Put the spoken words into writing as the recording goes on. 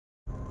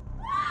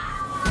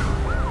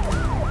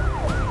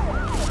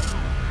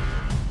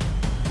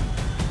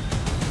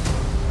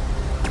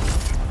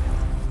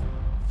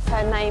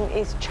Her name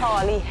is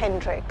Charlie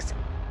Hendricks.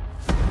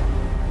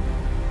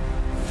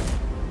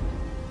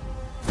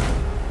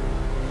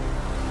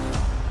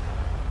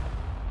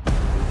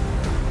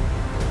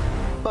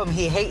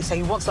 He hates her.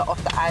 He wants her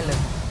off the island.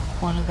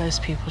 One of those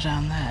people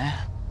down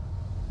there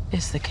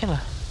is the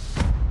killer.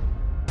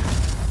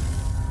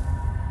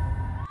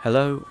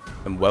 Hello,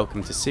 and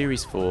welcome to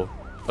Series 4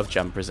 of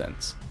Jam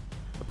Presents,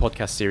 a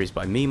podcast series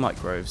by me, Mike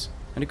Groves,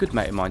 and a good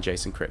mate of mine,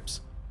 Jason Cripps.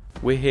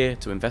 We're here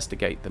to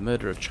investigate the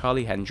murder of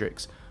Charlie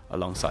Hendricks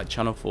alongside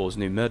Channel 4's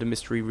new murder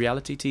mystery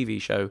reality TV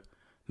show,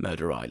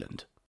 Murder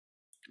Island.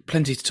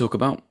 Plenty to talk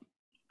about.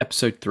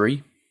 Episode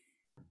 3.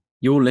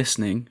 You're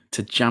listening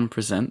to Jam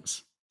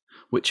Presents,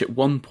 which at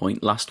one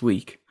point last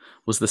week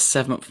was the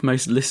 7th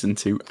most listened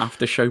to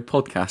after show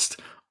podcast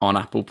on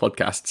Apple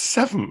Podcasts.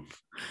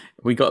 7th?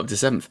 We got up to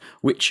 7th,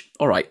 which,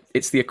 alright,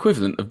 it's the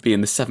equivalent of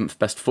being the 7th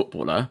best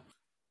footballer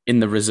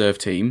in the reserve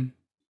team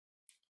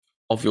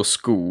of your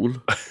school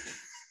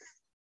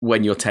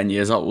when you're 10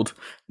 years old.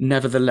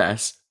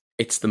 Nevertheless,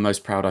 it's the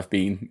most proud I've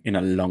been in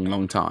a long,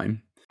 long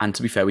time. And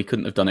to be fair, we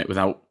couldn't have done it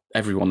without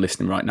everyone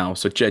listening right now.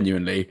 So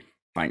genuinely,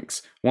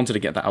 thanks. Wanted to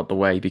get that out the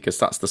way because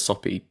that's the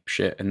soppy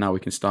shit, and now we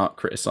can start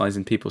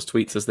criticising people's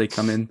tweets as they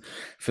come in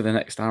for the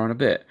next hour and a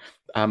bit.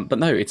 But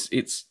no,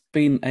 it's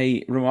been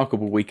a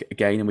remarkable week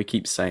again, and we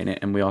keep saying it,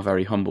 and we are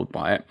very humbled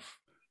by it.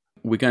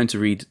 We're going to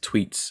read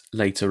tweets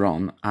later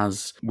on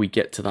as we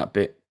get to that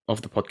bit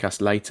of the podcast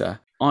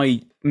later.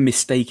 I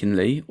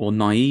mistakenly or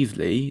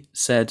naively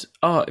said,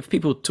 if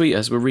people tweet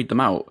us, we'll read them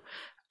out.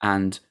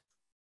 And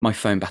my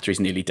phone battery's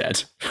nearly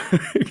dead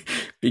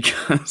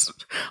because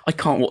I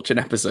can't watch an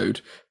episode.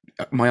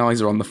 My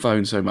eyes are on the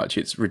phone so much,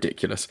 it's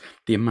ridiculous,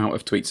 the amount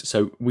of tweets.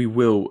 So we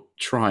will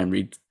try and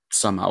read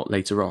some out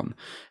later on.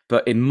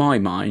 But in my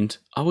mind,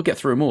 I will get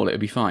through them all. It'll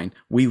be fine.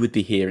 We would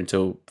be here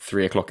until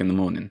 3 o'clock in the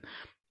morning.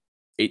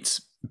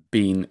 It's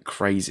been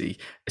crazy,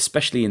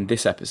 especially in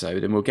this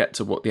episode. And we'll get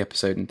to what the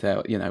episode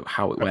entailed,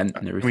 how it went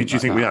and everything. Do you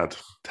think we had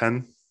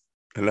 10,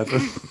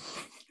 11?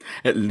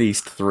 At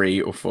least 3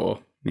 or 4.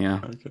 Yeah.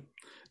 Okay.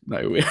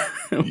 No, we had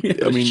a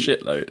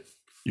shitload.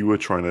 You were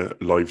trying to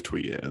live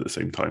tweet it at the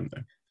same time,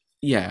 though.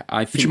 Yeah,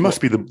 I think. Which must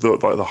be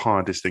the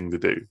hardest thing to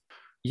do.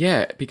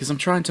 Yeah, because I'm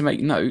trying to make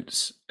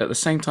notes at the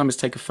same time as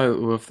take a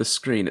photo of the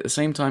screen, at the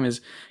same time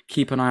as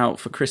keep an eye out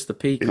for Chris the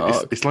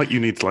Peacock. It's like you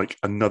need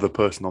another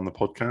person on the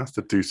podcast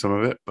to do some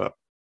of it, but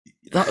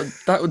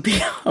that would be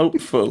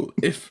helpful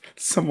if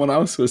someone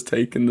else was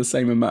taking the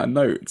same amount of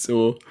notes.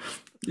 Or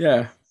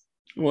I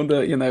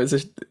wonder, I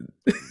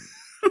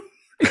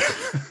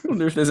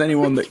wonder if there's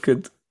anyone that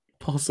could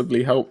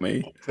possibly help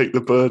me. I'll take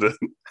the burden.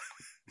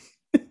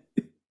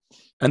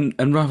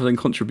 And rather than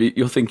contribute,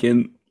 you're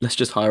thinking, let's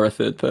just hire a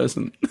third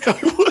person. I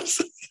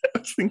was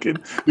thinking,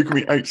 you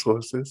can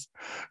outsource this.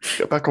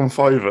 Get back on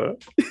Fiverr.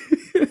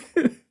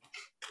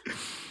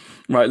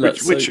 Right,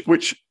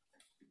 which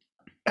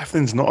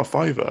everything's not a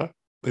Fiverr.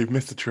 They've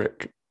missed a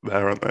trick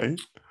there, aren't they?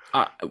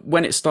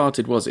 When it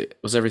started, was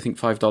everything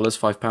 $5,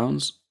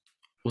 £5?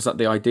 Was that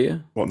the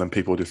idea? Well, then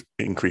people just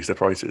increase their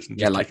prices and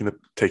just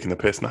taking the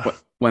piss now.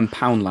 When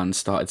Poundland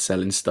started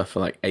selling stuff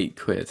for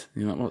 £8,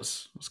 you're like,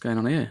 what's going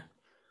on here?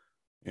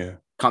 Yeah.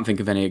 Can't think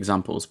of any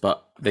examples,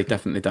 but they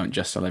definitely don't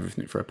just sell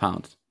everything for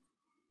 £1.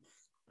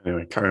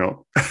 Anyway, carry on.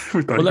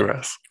 We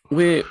digress.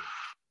 We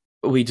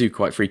do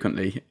quite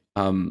frequently.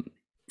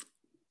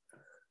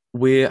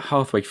 We're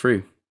halfway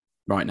through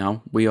right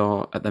now. We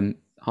are at the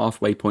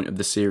halfway point of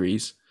the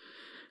series,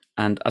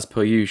 and as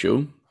per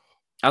usual,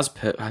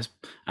 to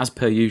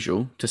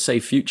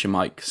save future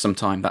Mike some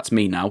time, that's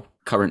me now,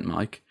 current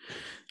Mike.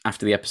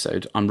 After the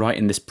episode, I'm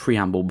writing this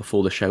preamble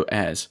before the show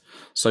airs.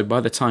 So by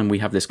the time we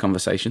have this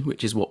conversation,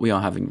 which is what we are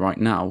having right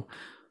now,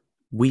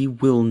 we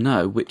will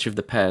know which of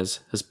the pairs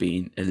has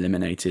been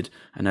eliminated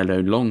and are no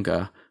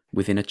longer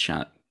with a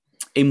chance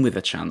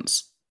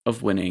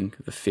of winning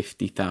the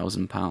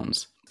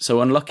 £50,000.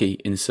 So unlucky,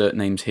 insert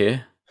names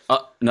here.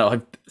 No, I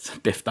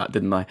biffed that,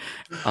 didn't I?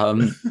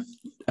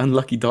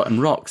 Unlucky Dot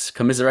and Rocks,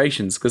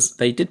 commiserations, because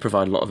they did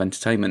provide a lot of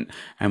entertainment.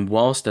 And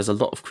whilst there's a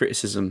lot of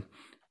criticism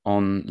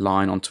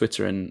online on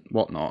Twitter and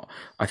whatnot,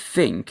 I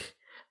think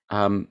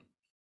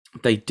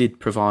they did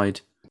provide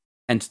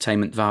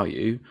entertainment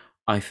value.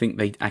 I think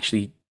they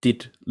actually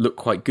did look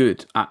quite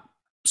good at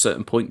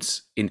certain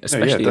points,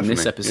 especially in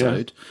this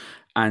episode.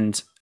 Yeah.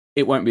 And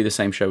it won't be the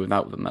same show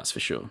without them, that's for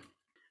sure.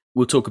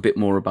 We'll talk a bit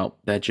more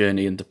about their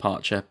journey and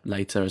departure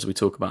later as we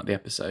talk about the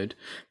episode.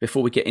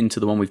 Before we get into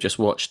the one we've just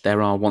watched,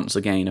 there are once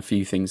again a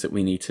few things that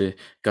we need to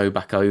go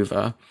back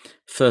over.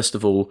 First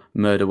of all,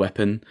 murder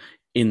weapon.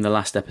 In the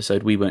last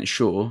episode, we weren't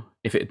sure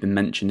if it had been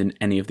mentioned in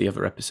any of the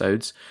other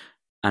episodes.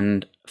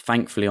 And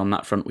thankfully on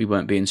that front, we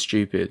weren't being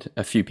stupid.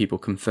 A few people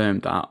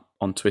confirmed that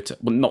on Twitter.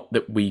 Well, not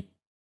that we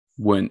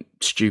weren't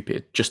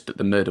stupid, just that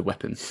the murder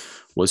weapon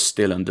was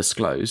still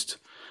undisclosed.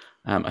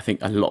 I think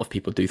a lot of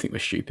people do think we're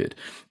stupid.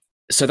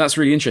 So that's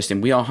really interesting.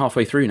 We are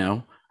halfway through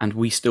now, and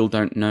we still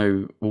don't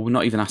know, well, we're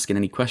not even asking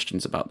any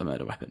questions about the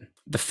murder weapon.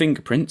 The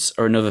fingerprints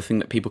are another thing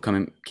that people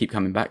keep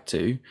coming back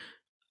to.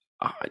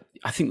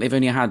 I think they've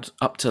only had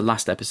up to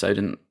last episode,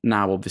 and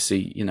now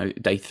obviously,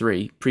 day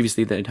 3.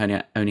 Previously, they'd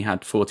only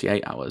had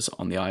 48 hours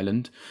on the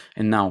island,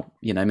 and now,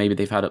 maybe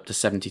they've had up to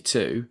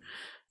 72.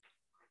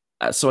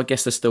 So I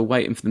guess they're still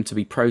waiting for them to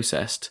be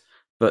processed,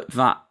 but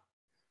that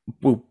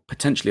will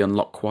potentially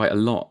unlock quite a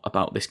lot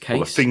about this case.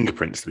 Well, the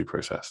fingerprints to be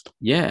processed.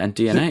 Yeah, and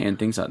DNA and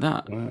things like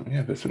that.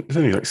 Yeah, there's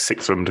only like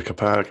 6 of them to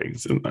compare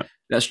against, isn't there?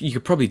 You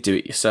could probably do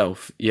it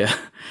yourself, yeah.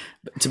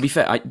 But to be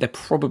fair, they're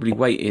probably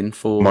waiting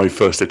for... My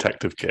first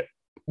detective kit.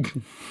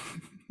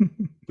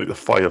 Like the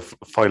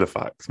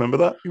Filofax. Remember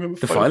that? You remember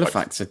the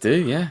Filofax? I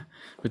do, yeah.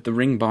 With the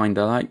ring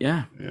binder,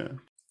 yeah. Yeah.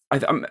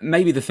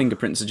 Maybe the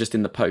fingerprints are just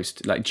in the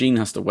post. Like, Jean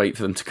has to wait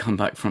for them to come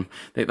back from...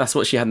 That's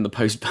what she had in the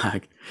post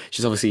bag.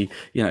 She's obviously,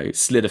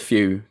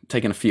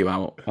 taken a few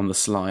out on the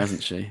sly,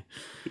 hasn't she?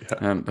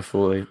 Yeah.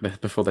 Before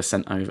they're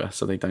sent over,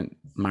 so they don't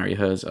marry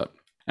hers up.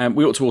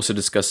 We ought to also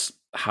discuss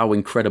how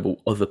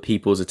incredible other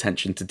people's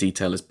attention to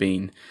detail has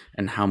been,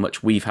 and how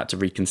much we've had to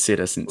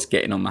reconsider since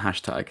getting on the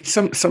hashtag.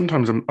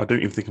 Sometimes I don't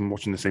even think I'm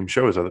watching the same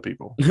show as other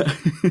people.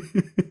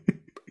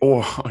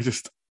 Or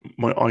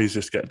my eyes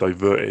just get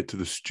diverted to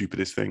the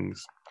stupidest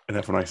things, and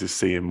everyone else is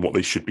seeing what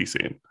they should be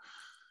seeing.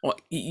 Well,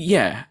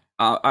 yeah,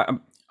 I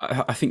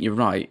think you're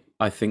right.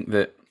 I think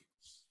that,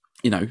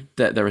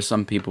 there are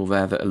some people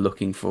there that are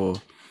looking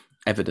for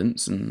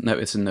evidence, and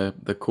noticing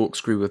the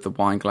corkscrew with the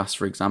wine glass,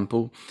 for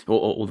example,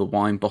 or the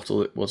wine bottle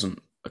that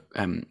wasn't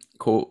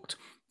corked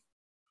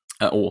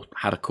or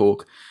had a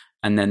cork.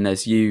 And then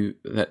there's you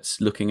that's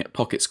looking at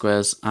pocket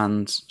squares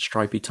and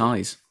stripy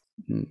ties,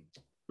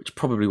 which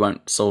probably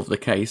won't solve the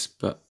case,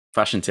 but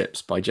Fashion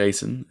Tips by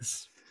Jason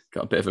has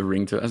got a bit of a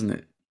ring to it, hasn't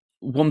it?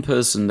 One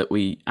person that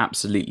we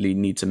absolutely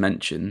need to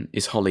mention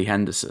is Holly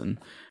Henderson.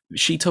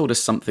 She told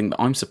us something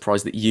that I'm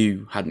surprised that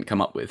you hadn't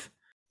come up with.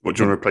 What,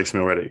 do you want to replace me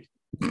already?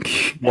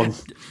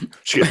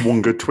 She gets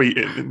one good tweet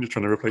in and you're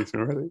trying to replace me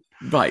already.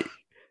 Right.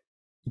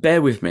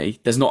 Bear with me.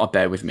 There's not a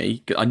bear with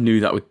me. I knew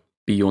that would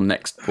be your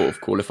next port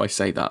of call if I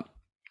say that.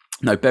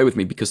 No, bear with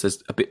me because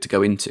there's a bit to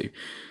go into.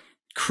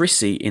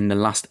 Chrissy in the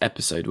last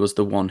episode was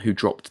the one who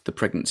dropped the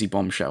pregnancy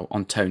bombshell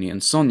on Tony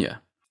and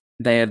Sonia.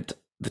 They had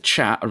the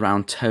chat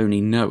around Tony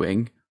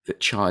knowing that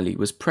Charlie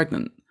was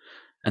pregnant.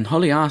 And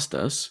Holly asked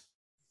us,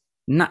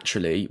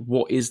 naturally,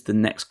 what is the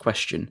next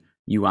question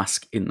you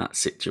ask in that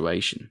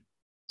situation?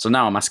 So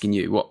now I'm asking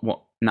you,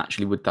 what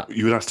naturally would that...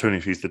 You would ask Tony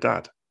if he's the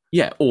dad.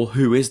 Yeah, or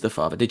who is the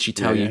father? Did she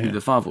tell you who the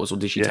father was, or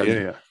did she tell you?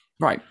 Yeah.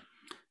 Right.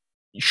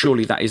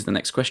 Surely that is the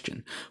next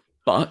question.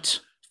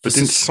 But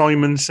didn't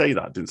Simon say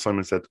that? Didn't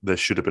Simon said there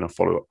should have been a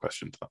follow-up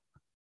question to that?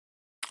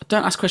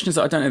 Don't ask questions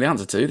that I don't know the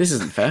answer to. This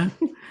isn't fair.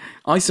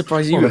 I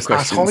surprise you with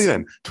questions. Ask Holly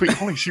then. Tweet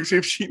Holly, see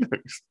if she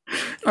knows.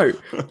 No.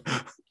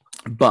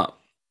 But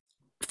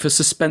for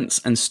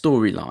suspense and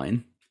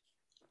storyline,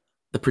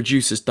 the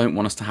producers don't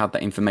want us to have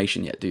that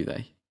information yet, do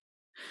they?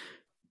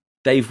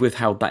 They've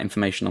withheld that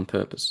information on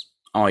purpose,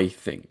 I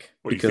think.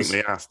 What, you think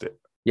they asked it?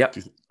 Yep.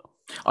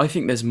 I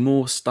think there's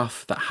more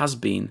stuff that has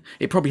been...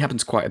 It probably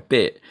happens quite a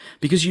bit,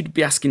 because you'd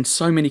be asking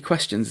so many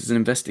questions as an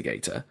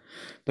investigator,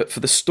 but for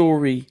the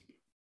story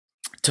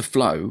to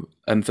flow,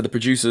 and for the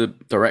producer,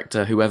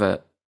 director,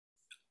 whoever,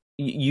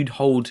 you'd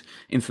hold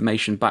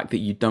information back that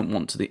you don't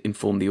want to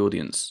inform the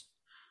audience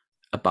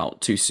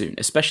about too soon,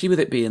 especially with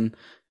it being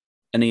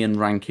an Ian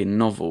Rankin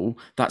novel.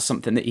 That's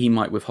something that he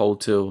might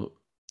withhold till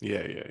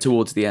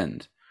towards the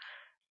end.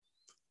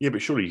 Yeah,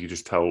 but surely you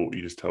just tell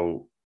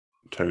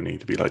Tony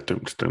to be like,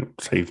 don't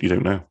say if you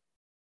don't know.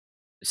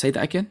 Say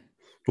that again?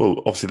 Well,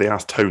 obviously they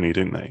asked Tony,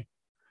 didn't they?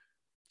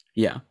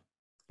 Yeah.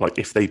 Like,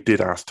 if they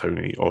did ask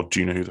Tony, or do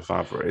you know who the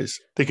father is?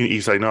 They can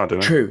easily say, no, I don't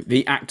know. True.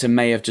 The actor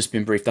may have just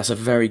been briefed. That's a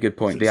very good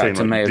point. The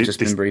actor may have just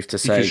been briefed to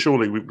say...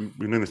 Surely, we've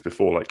known this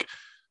before, like,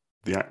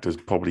 the actors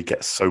probably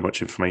get so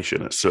much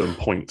information at certain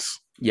points.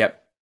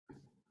 Yep.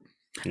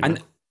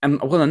 And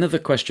another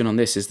question on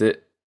this is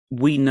that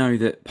we know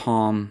that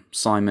Palm,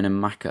 Simon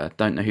and Macca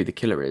don't know who the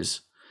killer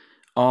is.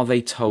 Are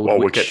they told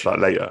we'll get to that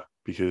later,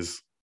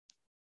 because...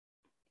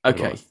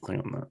 Okay.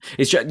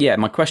 It's just,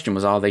 my question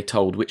was, are they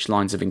told which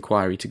lines of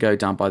inquiry to go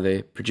down by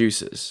the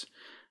producers?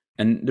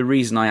 And the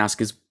reason I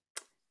ask is,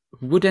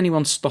 would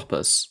anyone stop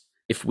us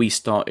if we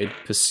started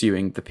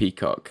pursuing the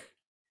peacock?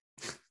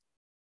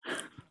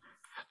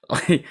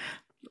 I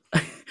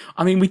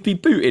mean, we'd be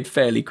booted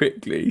fairly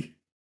quickly,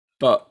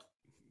 but...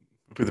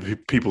 We'd be the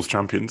people's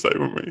champions, though,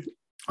 wouldn't we?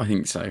 I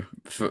think so.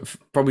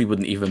 Probably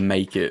wouldn't even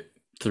make it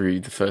through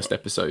the first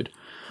episode.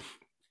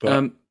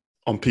 But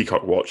on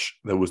Peacock Watch,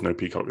 there was no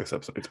peacock this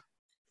episode.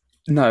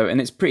 No,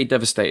 and it's pretty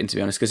devastating, to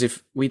be honest, because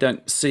if we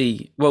don't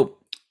see... Well,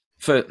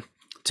 for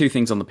two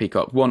things on the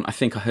peacock. One, I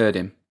think I heard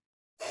him.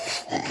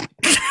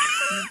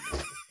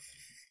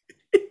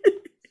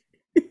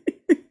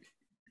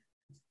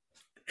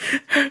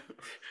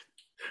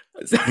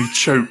 He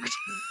choked.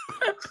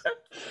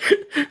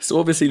 So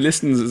obviously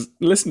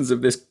listeners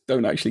of this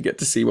don't actually get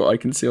to see what I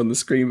can see on the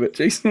screen, but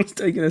Jason was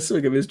taking a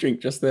swig of his drink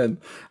just then,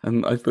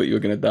 and I thought you were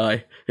going to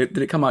die. Did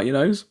it come out your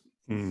nose?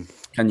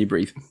 Can you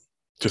breathe?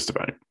 Just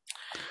about.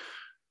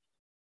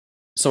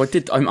 So I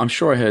did. I'm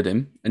sure I heard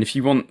him. And if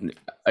you want,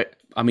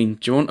 I mean,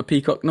 do you want a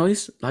peacock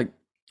noise? Like,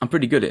 I'm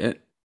pretty good at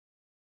it.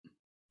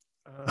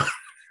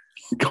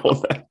 Go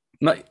on then.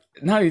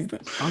 No,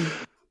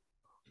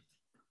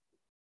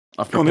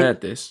 I've prepared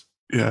this.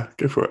 Yeah,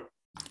 go for it.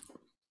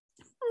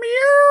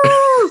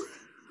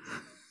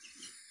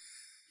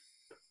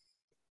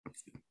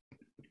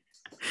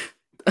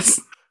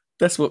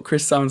 That's what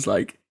Chris sounds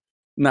like.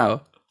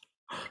 Now,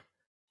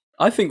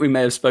 I think we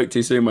may have spoke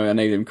too soon when I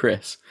named him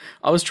Chris.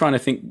 I was trying to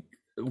think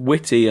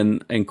witty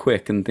and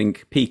quick and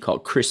think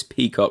Peacock, Chris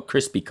Peacock,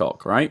 Crispy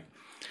Cock, right?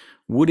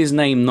 Would his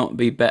name not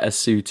be better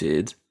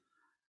suited?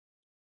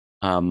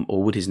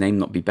 Or would his name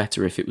not be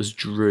better if it was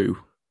Drew?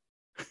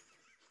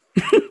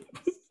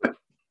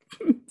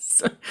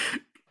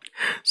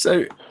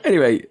 so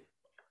anyway.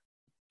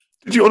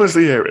 Did you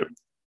honestly hear him?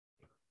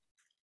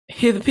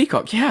 Hear the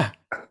peacock, yeah.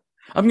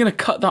 I'm going to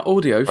cut that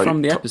audio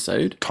from the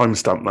episode.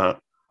 Timestamp that.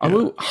 I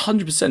will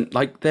 100%.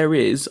 Like there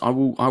is, I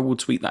will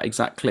tweet that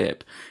exact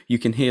clip. You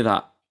can hear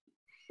that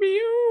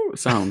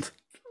sound.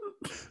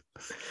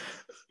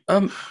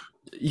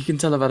 You can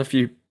tell I've had a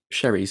few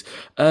sherries.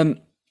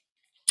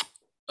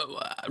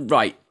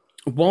 Right.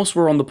 Whilst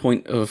we're on the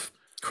point of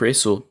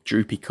Chris or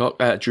Drew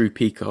Peacock,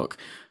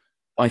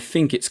 I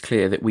think it's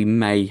clear that we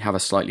may have a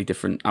slightly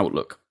different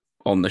outlook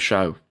on the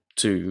show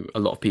to a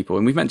lot of people,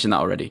 and we've mentioned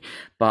that already.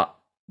 But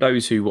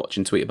those who watch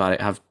and tweet about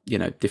it have,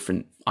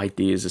 different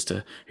ideas as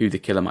to who the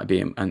killer might be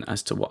and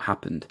as to what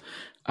happened.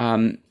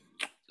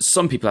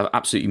 Some people have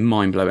absolutely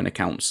mind-blowing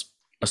accounts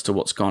as to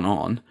what's gone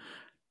on.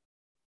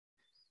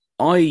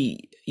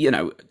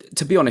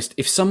 To be honest,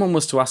 if someone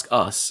was to ask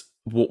us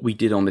what we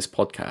did on this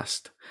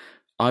podcast,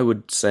 I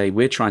would say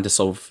we're trying to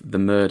solve the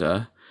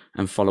murder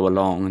and follow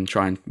along and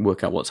try and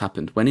work out what's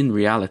happened, when in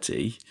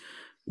reality,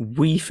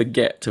 we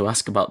forget to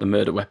ask about the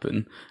murder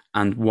weapon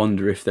and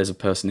wonder if there's a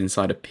person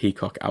inside a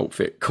peacock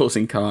outfit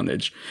causing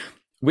carnage,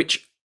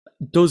 which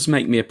does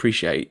make me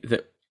appreciate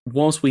that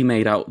whilst we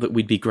made out that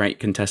we'd be great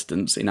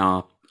contestants in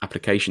our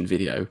application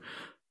video,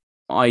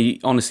 I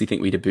honestly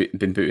think we'd have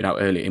been booted out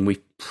early, and we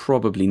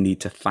probably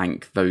need to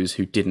thank those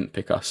who didn't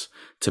pick us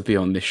to be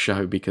on this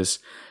show, because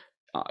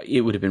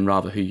it would have been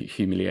rather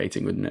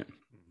humiliating, wouldn't it?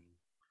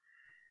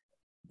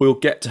 We'll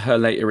get to her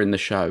later in the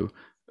show,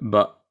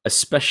 but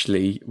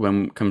especially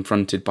when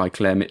confronted by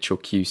Claire Mitchell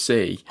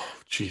QC. Oh,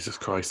 Jesus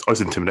Christ. I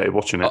was intimidated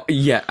watching it.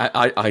 Yeah,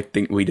 I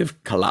think we'd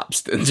have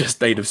collapsed and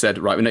they'd have said,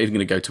 right, we're not even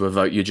going to go to a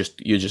vote. You're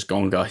just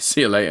gone, guys.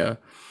 See you later.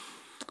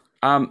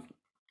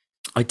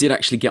 I did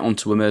actually get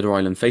onto a Murder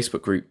Island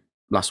Facebook group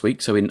last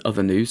week. So in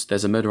other news,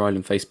 there's a Murder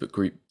Island Facebook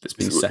group that's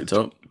been set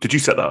up. Did you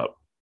set that up?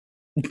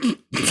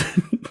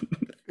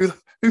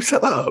 Who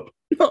set that up?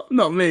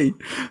 Not me.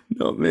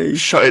 Not me.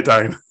 Shut it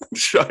down.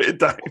 Shut it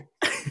down.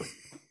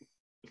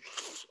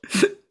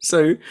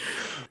 So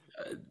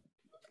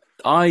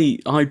I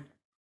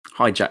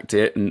hijacked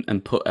it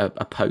and put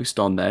a post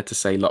on there to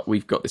say, look,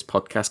 we've got this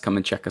podcast, come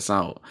and check us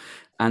out.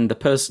 And the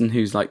person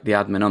who's like the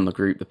admin on the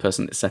group, the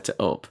person that set it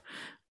up,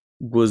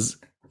 was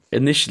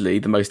initially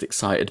the most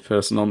excited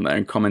person on there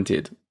and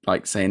commented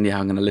like saying, yeah,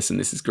 I'm going to listen.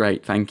 This is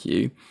great. Thank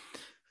you.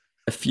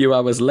 A few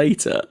hours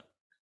later,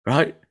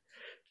 right,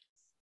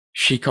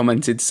 she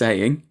commented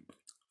saying,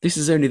 this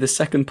is only the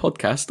second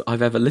podcast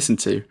I've ever listened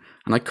to,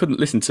 and I couldn't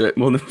listen to it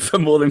for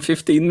more than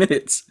 15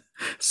 minutes.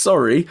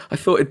 Sorry, I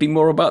thought it'd be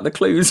more about the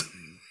clues.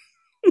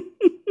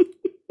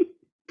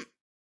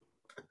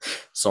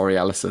 Sorry,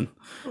 Alison.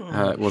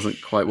 It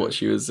wasn't quite what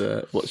she was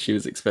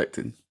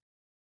expecting.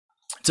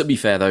 To be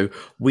fair, though,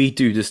 we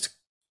do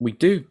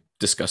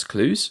discuss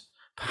clues,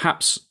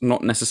 perhaps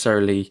not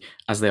necessarily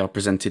as they are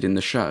presented in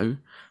the show,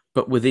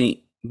 but within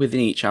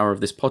each hour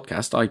of this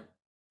podcast, I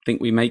think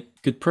we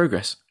make good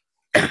progress.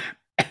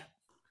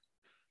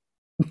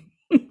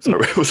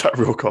 Sorry, was that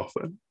a real cough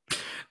then?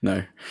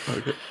 No.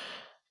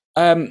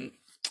 Okay.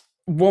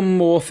 One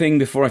more thing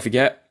before I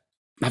forget.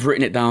 I've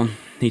written it down.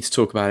 Need to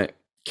talk about it.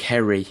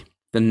 Kerry,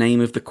 the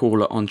name of the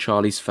caller on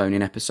Charlie's phone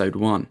in episode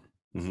 1.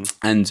 Mm-hmm.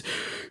 And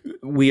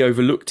we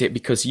overlooked it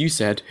because you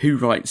said, who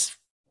writes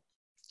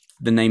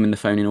the name in the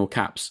phone in all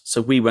caps?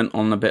 So we went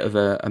on a bit of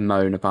a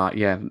moan about,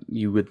 yeah,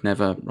 you would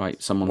never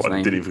write someone's name.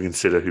 I didn't even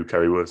consider who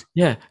Kerry was.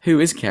 Yeah, who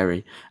is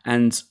Kerry?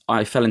 And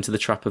I fell into the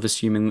trap of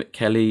assuming that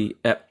Kerry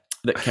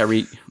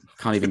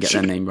can't even get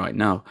their name right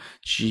now.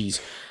 Jeez.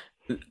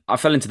 I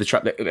fell into the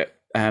trap that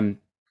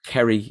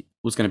Kerry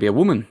was going to be a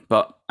woman,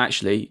 but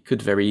actually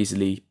could very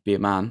easily be a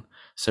man.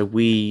 So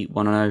we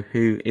want to know,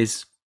 who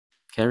is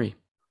Kerry?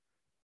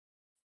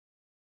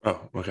 Oh,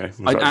 okay.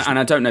 And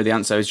I don't know the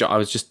answer. I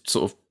was just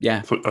sort of, yeah.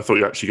 I thought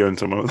you were actually going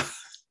somewhere.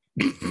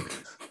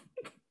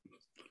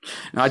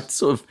 I'd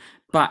sort of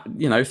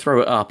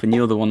throw it up, and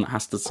you're the one that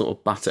has to sort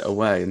of bat it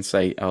away and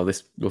say, oh,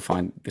 we'll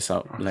find this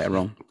out later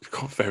on. You've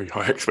got very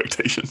high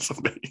expectations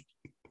of me.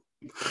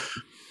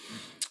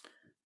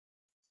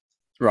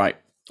 Right.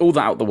 All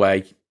that out the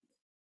way,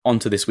 on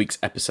to this week's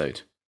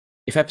episode.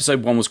 If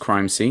episode 1 was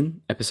crime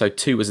scene, episode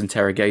 2 was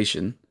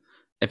interrogation,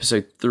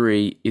 episode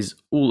 3 is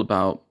all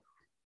about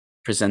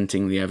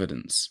presenting the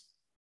evidence.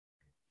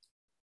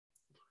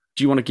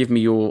 Do you want to give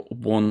me your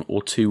 1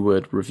 or 2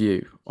 word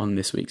review on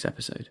this week's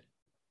episode?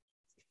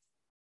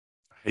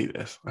 I hate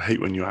this. I hate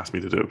when you ask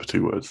me to do it for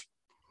 2 words.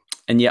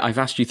 And yet I've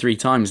asked you 3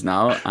 times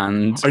now,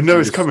 and I know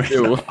it's coming.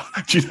 still-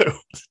 Do you know?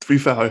 To be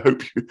fair, I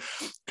hope you,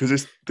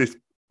 because this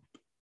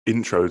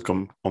intro has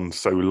gone on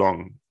so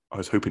long. I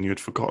was hoping you had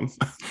forgotten.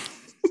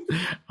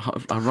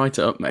 I'll write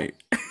it up, mate.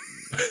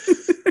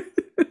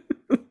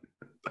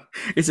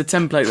 It's a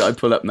template that I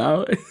pull up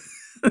now.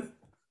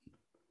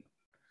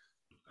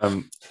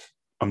 I'm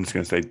just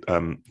going to say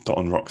dot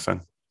on rocks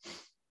then.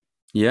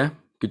 Yeah,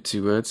 good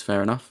 2 words.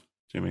 Fair enough.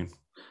 Do you mean?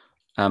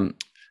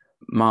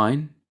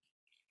 Mine,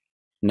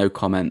 no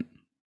comment.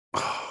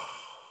 Oh,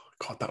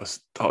 God, that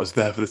was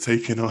there for the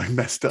taking, and I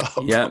messed it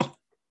up.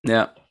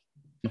 Yeah.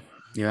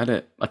 You had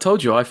it. I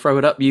told you, I throw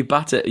it up, you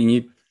bat it, and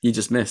you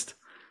just missed.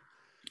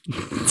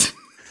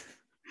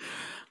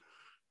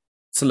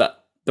 So look,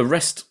 the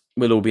rest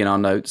will all be in our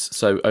notes.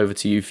 So over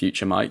to you,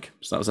 future Mike.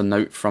 So that was a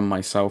note from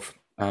myself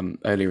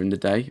earlier in the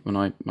day when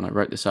I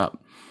wrote this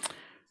up.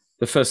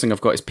 The first thing I've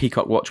got is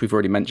Peacock Watch. We've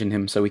already mentioned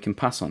him, so we can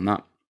pass on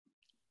that.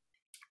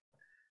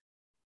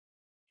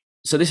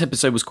 So this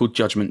episode was called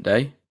Judgment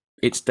Day.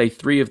 It's day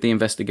 3 of the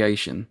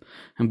investigation,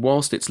 and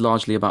whilst it's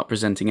largely about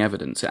presenting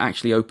evidence, it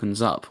actually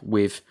opens up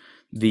with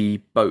the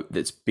boat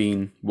that's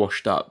been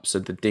washed up, so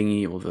the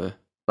dinghy or the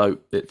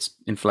boat that's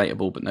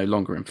inflatable but no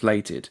longer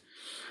inflated.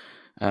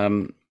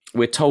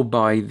 We're told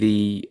by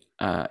the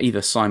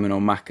either Simon or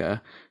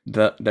Macca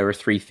that there are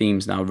 3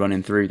 themes now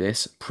running through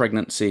this: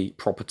 pregnancy,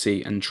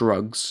 property, and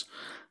drugs.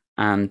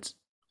 And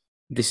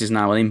this is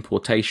now an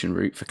importation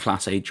route for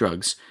Class A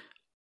drugs.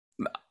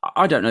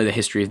 I don't know the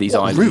history of these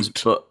What islands,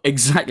 route? but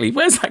exactly,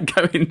 where's that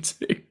going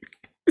to?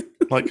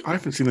 Like, I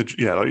haven't seen like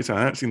you said,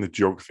 I haven't seen the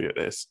geography of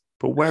this,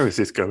 but where is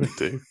this going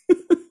to?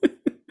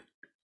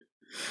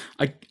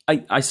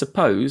 I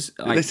suppose...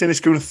 Are they saying it's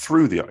going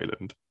through the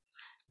island?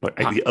 Like,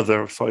 the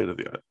other side of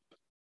the island?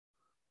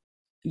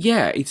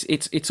 Yeah,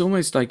 it's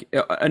almost like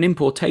an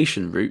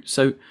importation route,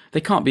 so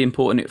they can't be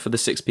importing it for the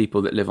 6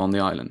 people that live on the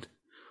island.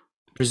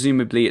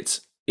 Presumably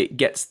it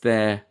gets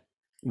there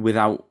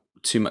without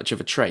too much of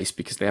a trace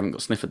because they haven't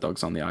got sniffer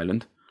dogs on the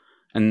island.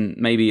 And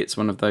maybe it's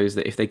one of those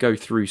that if they go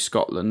through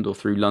Scotland or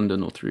through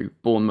London or through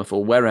Bournemouth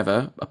or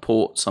wherever, a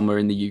port somewhere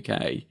in the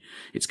UK,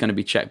 it's going to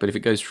be checked. But if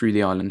it goes through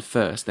the island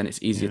first, then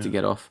it's easier to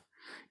get off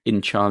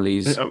in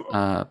Charlie's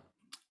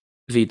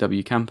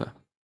VW camper,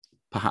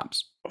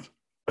 perhaps.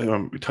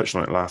 We touched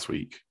on it last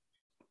week,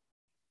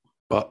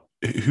 but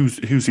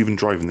who's even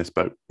driving this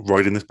boat?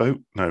 Riding this boat?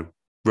 No,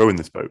 rowing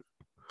this boat.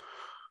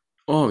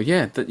 Oh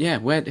yeah,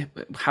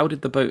 how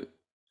did the boat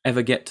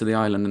ever get to the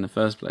island in the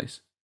first place?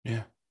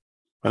 Yeah,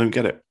 I don't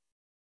get it.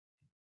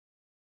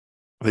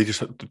 They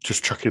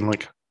just chucking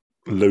like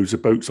loads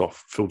of boats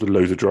off, filled with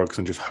loads of drugs,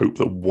 and just hope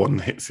that one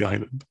hits the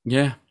island.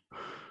 Yeah,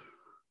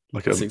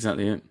 Like that's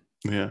exactly it.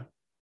 Yeah,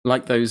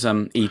 like those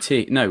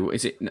ET. No,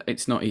 is it?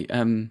 It's not.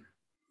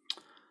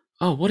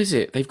 Oh, what is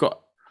it? They've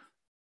got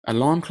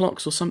alarm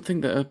clocks or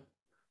something that are.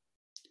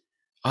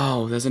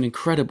 Oh, there's an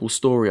incredible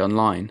story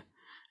online,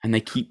 and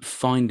they keep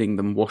finding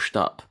them washed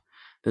up.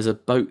 There's a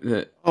boat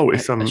that. Oh,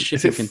 it's a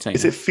shipping container.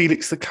 Is it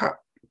Felix the cat?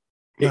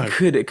 No.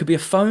 It could be a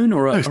phone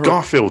or a. No, it's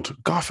Garfield.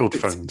 Garfield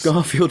phones.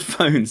 Garfield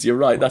phones. You're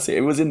right. That's it.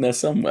 It was in there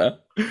somewhere.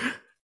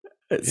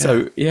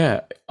 So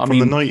yeah, I From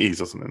mean the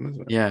 90s or something,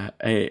 isn't it? Yeah.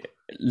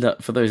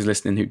 Look, for those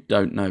listening who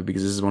don't know,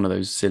 because this is one of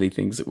those silly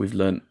things that we've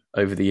learnt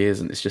over the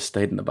years, and it's just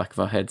stayed in the back of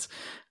our heads.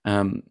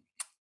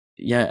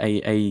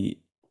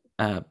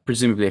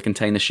 Presumably a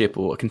container ship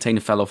or a container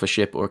fell off a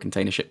ship, or a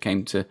container ship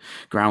came to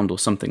ground or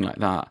something like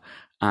that,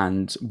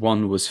 and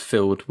one was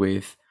filled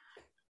with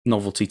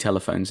novelty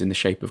telephones in the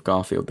shape of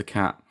Garfield the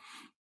cat,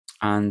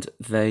 and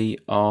they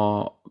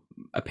are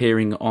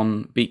appearing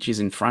on beaches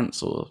in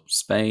France or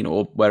Spain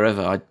or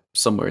wherever,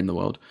 somewhere in the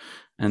world,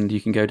 and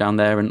you can go down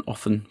there and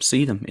often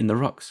see them in the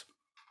rocks.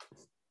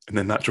 In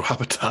their natural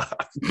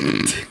habitat.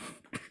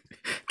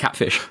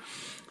 Catfish.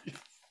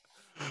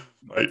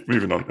 Right,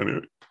 moving on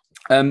anyway.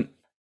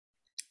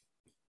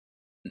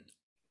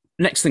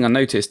 Next thing I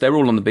noticed, they're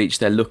all on the beach,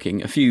 they're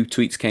looking. A few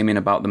tweets came in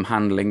about them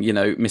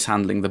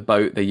mishandling the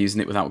boat, they're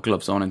using it without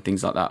gloves on and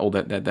things like that, or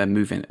they're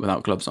moving it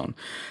without gloves on.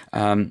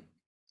 I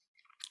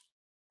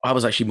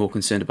was actually more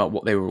concerned about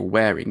what they were all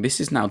wearing. This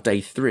is now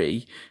day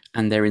 3,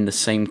 and they're in the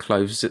same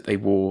clothes that they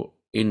wore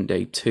in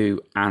day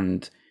 2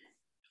 and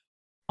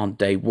on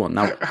day 1.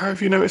 Now, How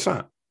have you noticed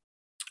that?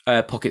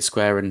 Pocket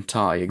square and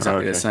tie,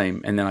 exactly the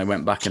same. And then I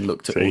went back and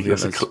looked at all the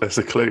others. That's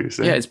a clue.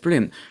 See? Yeah, it's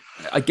brilliant.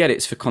 I get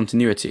it's for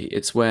continuity.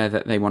 It's where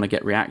that they want to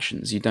get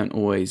reactions. You don't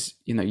always,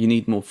 you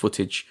need more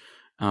footage.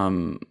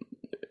 Or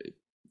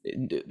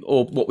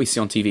what we see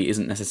on TV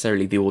isn't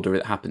necessarily the order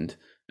it happened,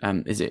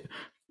 is it?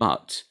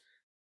 But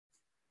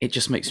it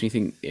just makes me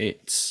think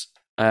it's,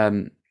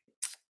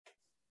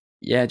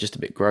 just a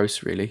bit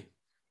gross, really.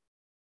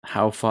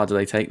 How far do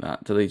they take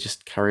that? Do they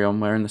just carry on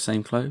wearing the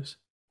same clothes?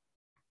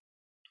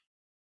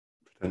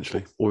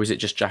 Potentially. Or is it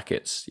just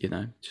jackets,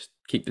 just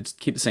keep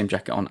the same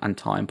jacket on and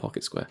tie and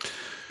pocket square.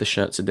 The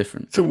shirts are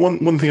different. So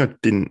one thing I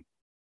didn't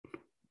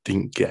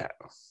get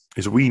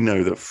is we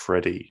know that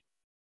Freddie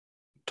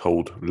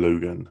told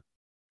Logan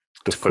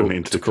to phone it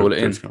into to the call it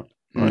in. Coast Guard,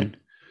 right?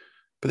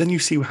 But then you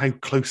see how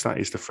close that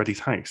is to Freddie's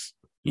house.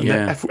 And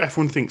Yeah. then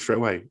everyone thinks straight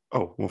away,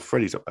 oh, well,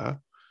 Freddie's up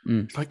there.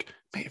 It's like,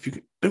 mate, if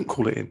you don't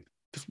call it in,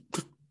 just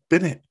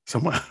bin it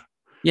somewhere.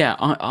 Yeah,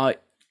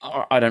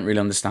 I don't really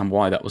understand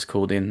why that was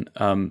called in.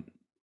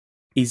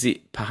 Is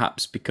it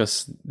perhaps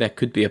because there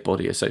could be a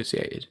body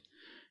associated?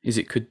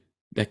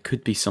 There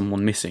could be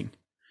someone missing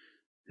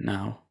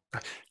now?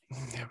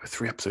 Yeah, we're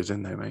 3 episodes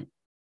in there, mate.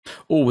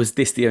 Or was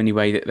this the only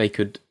way that they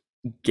could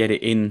get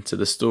it into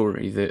the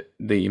story that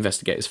the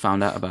investigators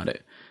found out about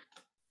it?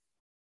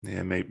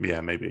 Yeah,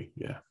 maybe.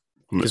 Yeah.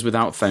 Because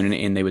without phoning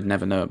it in, they would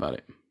never know about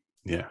it.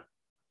 Yeah.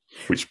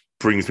 Which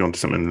brings me on to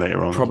something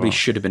later on. Probably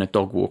should have been a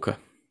dog walker.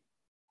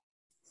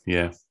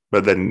 Yeah.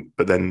 But then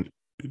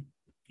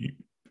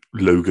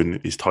Logan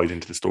is tied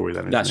into the story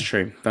then. That's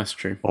true. That's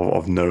true.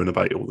 Of knowing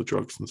about all the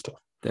drugs and stuff.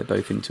 They're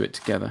both into it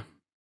together.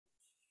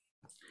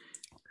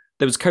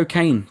 There was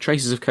cocaine,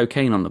 traces of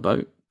cocaine on the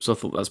boat. So I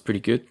thought that's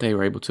pretty good. They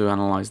were able to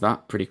analyse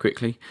that pretty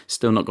quickly.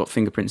 Still not got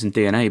fingerprints and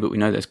DNA, but we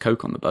know there's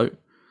coke on the boat.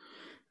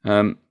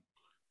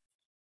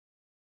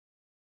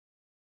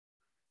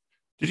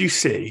 Did you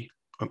see,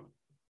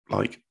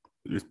 like,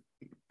 just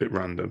a bit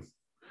random,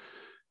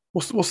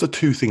 what's the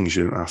 2 things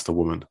you didn't ask the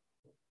woman?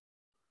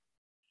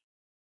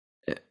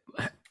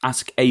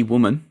 Ask a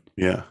woman,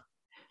 Yeah.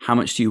 how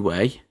much do you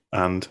weigh?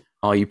 And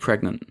Are you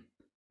pregnant?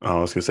 I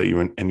was going to say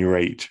you're in your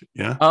age,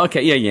 yeah? Oh,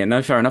 okay, yeah,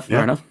 no, fair enough, Yeah.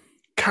 fair enough.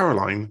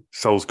 Caroline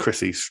sells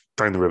Chrissy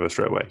down the river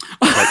straight away.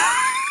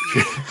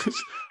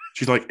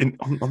 She's like,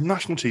 on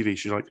national TV,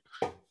 she's like,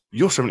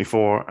 you're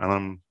 74 and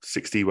I'm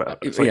 60, whatever.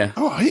 It's like, Yeah.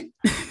 all right.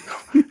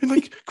 And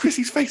like,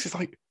 Chrissy's face is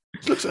like,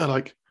 she looks at her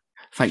like,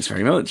 Thanks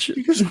very much.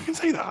 you just fucking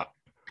say that.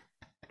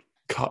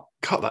 Cut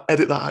that,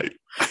 edit that out.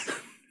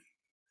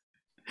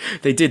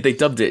 They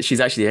dubbed it. She's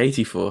actually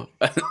 84.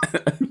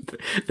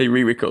 They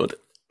re-record.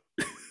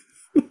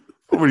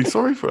 I'm really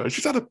sorry for her.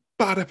 She's had a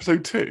bad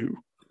episode too.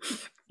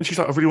 And she's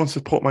like, I really want to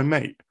support my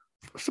mate.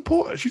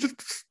 Support her. She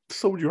just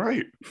sold you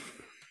out.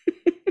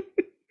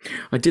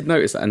 I did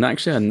notice that, and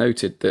actually I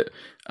noted that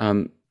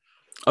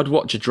I'd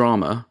watch a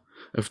drama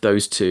of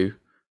those two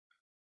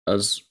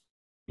as,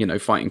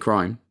 fighting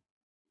crime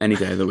any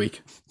day of the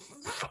week.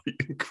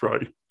 Fighting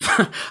crime.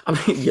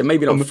 I mean, yeah,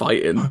 maybe not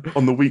fighting.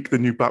 On the week the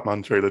new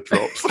Batman trailer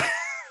drops.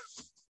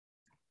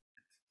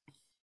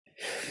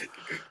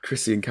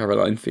 Chrissy and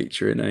Caroline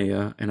feature in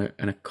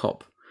a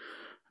cop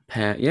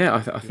pair. Yeah,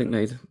 I think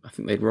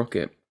they'd rock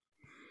it.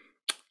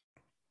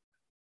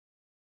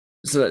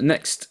 So the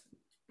next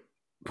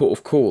port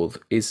of call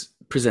is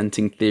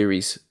presenting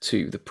theories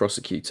to the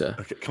prosecutor.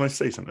 Okay, can I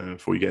say something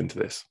before you get into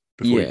this?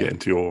 Before you get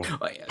into your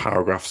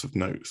paragraphs of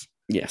notes.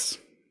 Yes.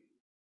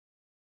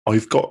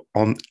 I've got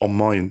on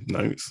my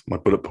notes, my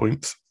bullet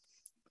points.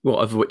 Well,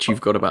 of which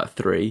you've got about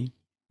 3.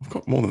 I've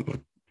got more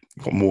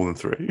than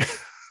 3.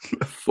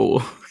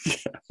 4. Yeah,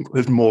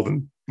 there's more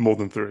than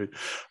 3.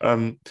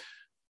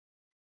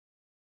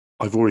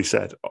 I've already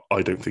said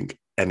I don't think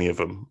any of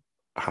them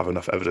have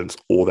enough evidence,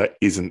 or there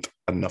isn't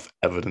enough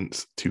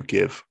evidence to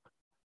give.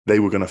 They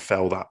were going to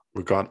fail that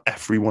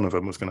every one of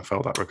them was going to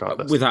fail that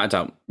regardless. Without a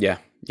doubt. Yeah.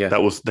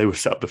 They were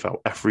set up to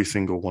fail. Every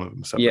single one of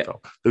them set up to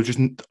fail. They were just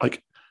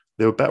like,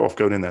 they were better off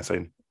going in there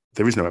saying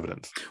there is no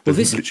evidence.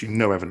 There's literally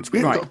no evidence. We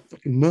haven't got a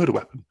fucking murder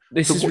weapon.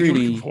 This so is what are you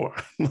really looking for?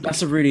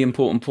 that's a really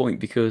important point,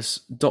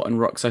 because Dot and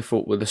Rox, I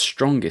thought, were the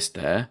strongest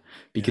there,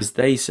 because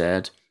they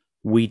said,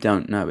 we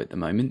don't know at the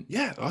moment.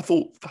 Yeah, I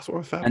thought that's what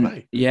I fair And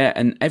play. yeah,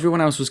 and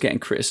everyone else was getting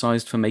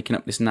criticised for making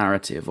up this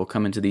narrative or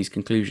coming to these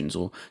conclusions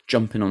or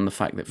jumping on the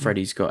fact that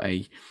Freddie's got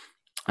a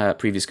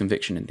previous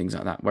conviction and things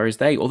like that.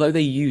 Whereas although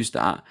they used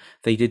that,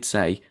 they did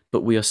say,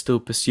 but we are still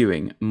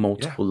pursuing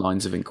multiple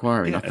lines of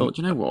inquiry. And I thought,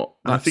 you know what?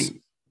 I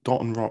think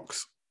Dot and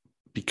Rox,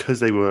 because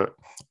they were,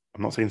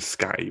 I'm not saying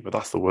scatty, but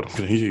that's the word I'm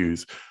going to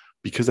use,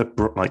 because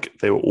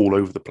they were all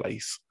over the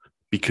place,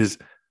 because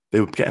they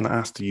were getting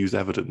asked to use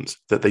evidence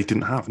that they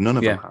didn't have. None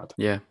of them had.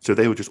 Yeah. So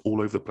they were just all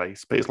over the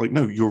place. But it's like,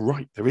 no, you're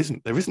right. There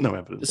isn't no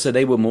evidence. So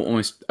they were more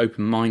almost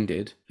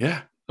open-minded.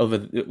 Yeah.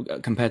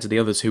 Compared to the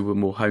others who were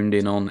more honed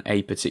in on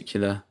a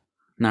particular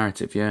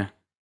narrative. Yeah.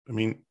 I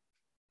mean,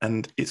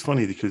 and it's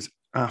funny because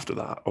after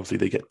that, obviously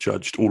they get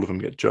judged. All of them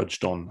get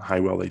judged on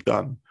how well they've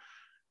done.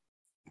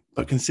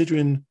 But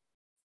considering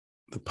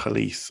the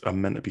police are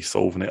meant to be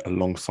solving it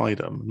alongside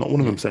them, not one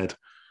of them said,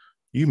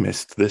 you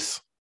missed this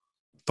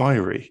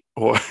diary,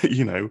 or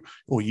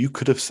or you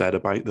could have said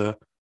about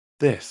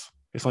this.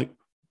 It's like,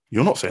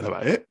 you're not saying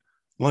about it,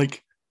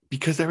 like,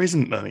 because there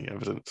isn't any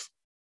evidence.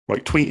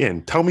 Like, tweet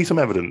in, tell me some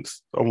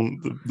evidence. I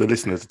want the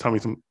listeners to tell me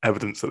some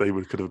evidence that they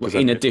could have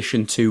presented. In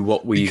addition to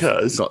what we've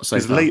got so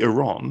far.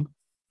 Later on,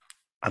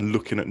 and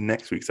looking at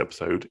next week's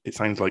episode, it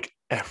sounds like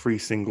every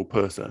single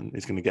person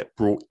is going to get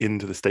brought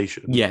into the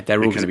station. Yeah,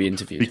 they're all going to be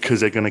interviewed.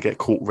 Because they're going to get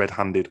caught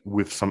red-handed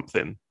with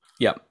something.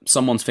 Yeah,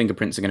 someone's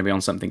fingerprints are going to be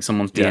on something.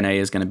 Someone's DNA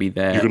is going to be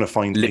there. You're going to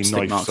find a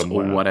knife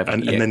somewhere, or whatever,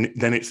 and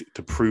then it's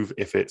to prove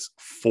if it's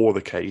for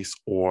the case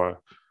or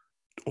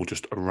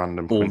just a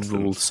random or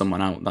coincidence. rule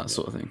someone out, that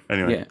sort of thing.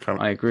 Anyway, yeah,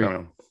 I agree. Carry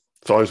on.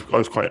 So I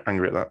was quite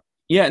angry at that.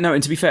 Yeah, no,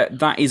 and to be fair,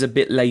 that is a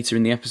bit later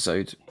in the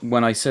episode.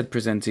 When I said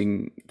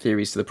presenting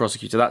theories to the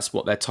prosecutor, that's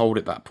what they're told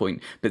at that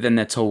point. But then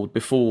they're told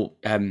before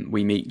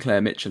we meet Claire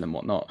Mitchell and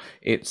whatnot,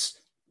 it's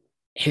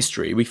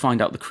history. We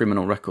find out the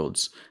criminal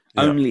records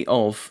only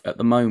of, at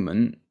the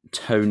moment,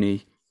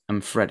 Tony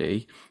and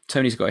Freddie.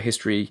 Tony's got a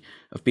history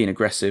of being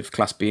aggressive,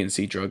 class B and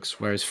C drugs,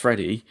 whereas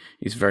Freddie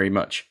is very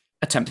much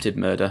attempted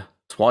murder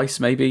twice,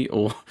 maybe,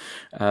 or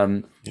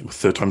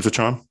third time's a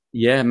charm.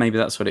 Yeah, maybe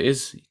that's what it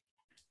is.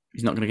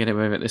 He's not going to get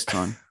away with it this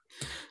time.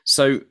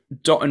 So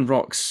Dot and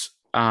Rox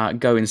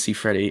go and see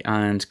Freddie,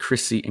 and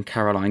Chrissy and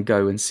Caroline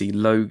go and see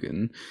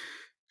Logan.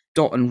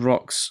 Dot and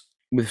Rox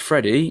with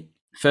Freddie.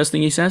 First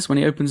thing he says when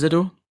he opens the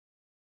door,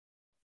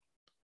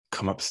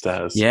 "Come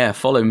upstairs." Yeah,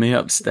 follow me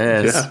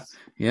upstairs. Yeah.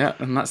 Yeah,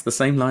 and that's the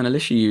same line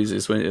Alicia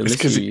uses when It's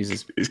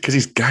because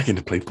he's gagging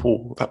to play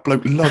Paul. That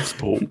bloke loves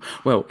Paul.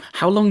 Well,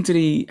 how long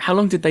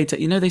did they take?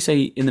 You know, they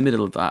say in the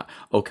middle of that,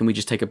 "Oh, can we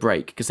just take a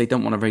break?" Because they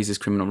don't want to raise his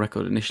criminal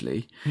record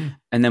initially.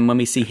 And then when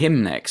we see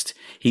him next,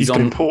 he's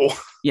on Paul.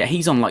 Yeah,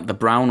 he's on like the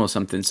brown or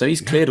something. So he's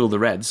cleared all the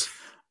reds.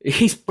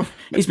 He's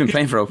been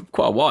playing for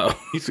quite a while.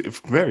 He's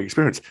very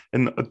experienced.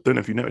 And I don't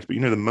know if you noticed, but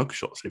you know the mug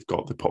shots they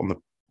put on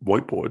the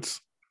whiteboards.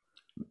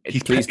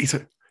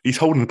 He's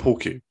holding the Paul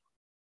cue.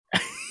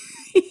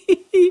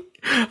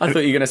 I thought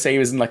you were going to say he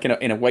was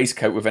in a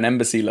waistcoat with an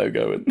embassy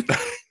logo, and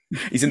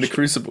he's in the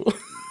Crucible.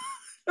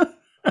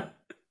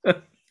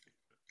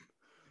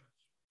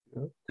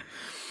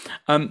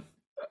 At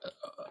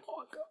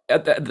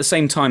the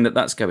same time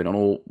that's going on,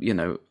 or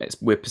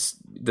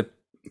the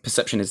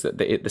perception is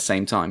that at the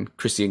same time,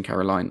 Chrissy and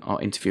Caroline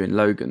are interviewing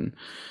Logan.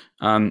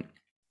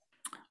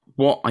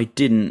 What I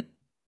didn't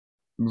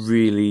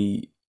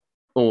really,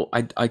 or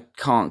I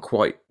can't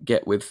quite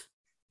get with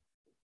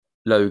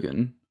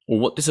Logan, or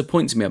what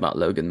disappoints me about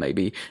Logan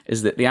maybe,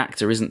 is that the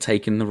actor isn't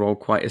taking the role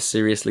quite as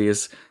seriously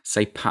as,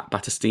 say, Pat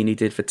Battistini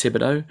did for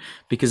Thibodeau,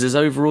 because his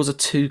overalls are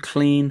too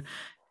clean.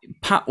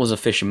 Pat was a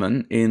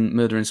fisherman in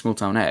Murder in Small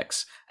Town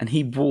X, and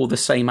he wore the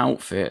same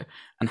outfit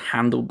and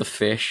handled the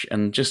fish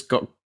and just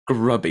got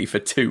grubby for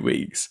 2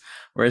 weeks.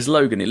 Whereas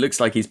Logan, it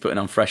looks like he's putting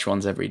on fresh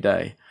ones every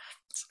day.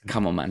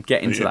 Come on, man,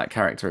 get into that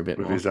character a bit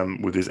more.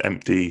 With his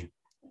empty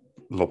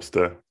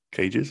lobster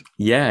cages.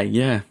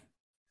 Yeah.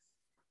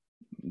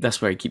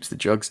 That's where he keeps the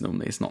jugs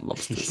normally. It's not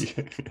lobsters.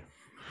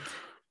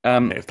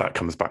 If that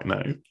comes back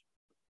now,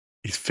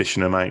 he's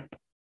fishing them out.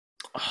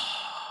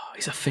 Oh,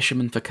 he's a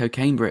fisherman for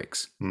cocaine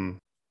bricks. Mm.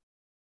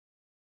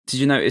 Did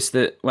you notice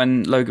that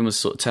when Logan was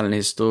sort of telling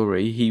his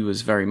story, he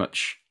was very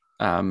much...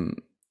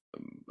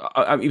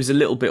 he was a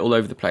little bit all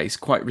over the place,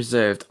 quite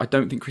reserved. I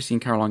don't think Chrissy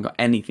and Caroline got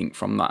anything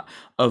from that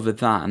other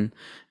than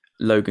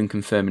Logan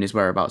confirming his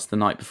whereabouts the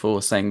night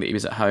before, saying that he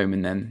was at home,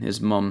 and then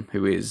his mum,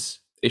 who is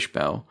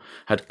Ishbel,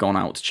 had gone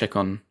out to check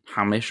on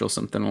Hamish or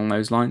something along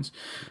those lines.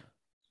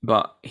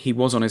 But he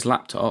was on his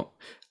laptop,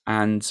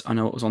 and I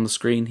know what was on the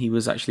screen. He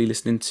was actually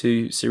listening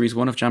to Series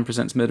 1 of Jam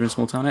Presents Murder in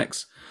Small Town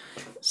X.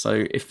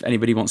 So if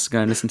anybody wants to go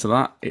and listen to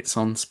that, it's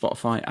on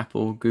Spotify,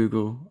 Apple,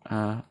 Google,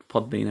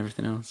 Podbean,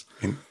 everything else.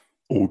 In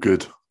all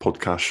good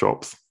podcast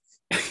shops.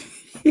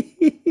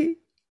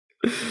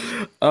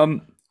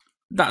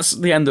 That's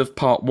the end of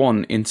part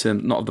 1 into,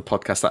 not of the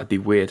podcast, that'd be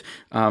weird.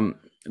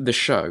 The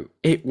show,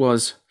 it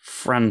was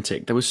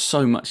frantic. There was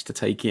so much to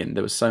take in.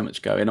 There was so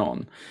much going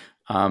on.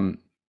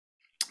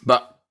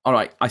 But all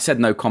right, I said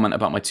no comment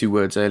about my 2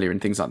 words earlier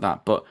and things like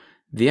that, but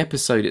the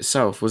episode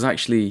itself was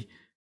actually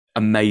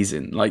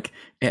amazing. Like,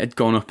 it had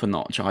gone up a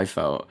notch, I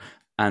felt,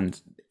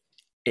 and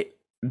it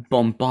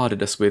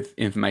bombarded us with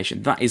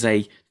information. That is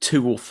a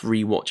 2 or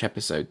 3 watch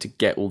episode to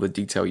get all the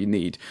detail you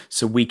need,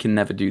 so we can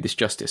never do this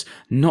justice.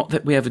 Not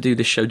that we ever do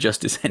this show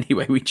justice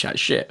anyway, we chat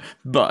shit,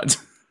 but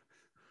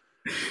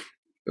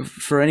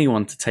for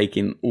anyone to take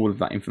in all of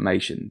that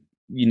information,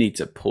 you need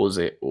to pause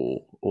it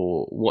or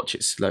watch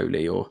it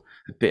slowly or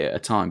a bit at a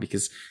time,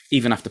 because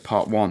even after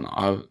part 1,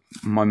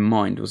 my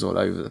mind was all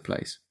over the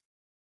place.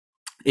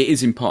 It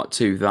is in part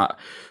 2 that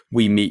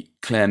we meet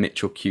Claire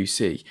Mitchell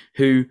QC,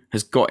 who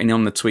has got in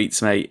on the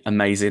tweets, mate.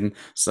 Amazing.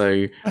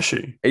 So has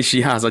she?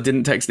 She has. I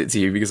didn't text it to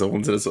you because I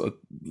wanted to sort of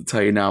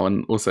tell you now,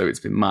 and also it's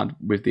been mad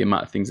with the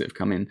amount of things that have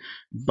come in.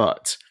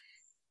 But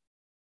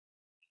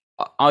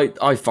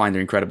I find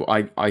her incredible.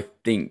 I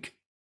think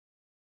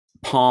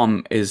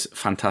Palm is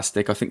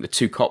fantastic. I think the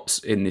 2 cops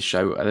in this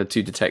show, the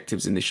 2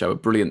 detectives in this show, are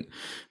brilliant.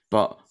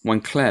 But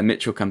when Claire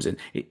Mitchell comes in,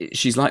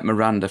 she's like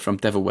Miranda from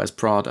Devil Wears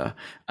Prada,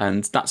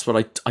 and that's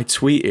what I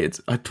tweeted.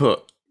 I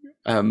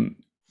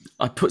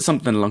put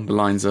something along the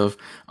lines of,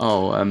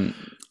 Miranda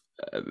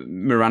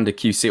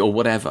QC or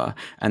whatever,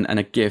 and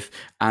a GIF,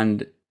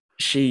 and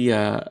she's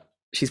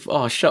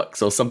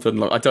shucks or something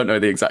like, I don't know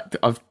the exact.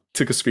 I've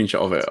took a screenshot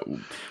of it,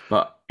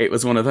 but it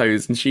was one of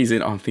those, and she's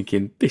in. I'm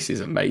thinking, this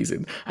is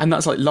amazing, and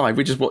that's like live.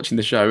 We're just watching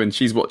the show, and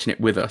she's watching it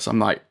with us. I'm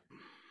like,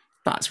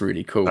 that's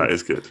really cool. That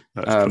is good.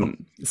 Cool.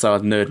 So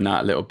I've nerding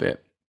out a little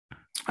bit.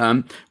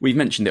 We've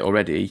mentioned it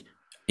already.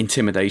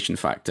 Intimidation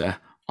factor.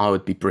 I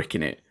would be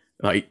bricking it.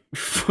 like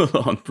full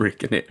on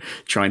bricking it,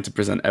 trying to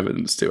present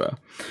evidence to her.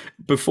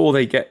 Before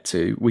they get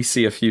to, we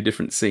see a few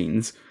different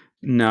scenes.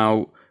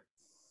 Now,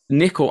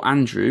 Nick or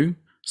Andrew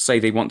say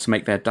they want to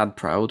make their dad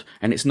proud,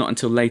 and it's not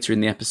until later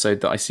in the episode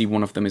that I see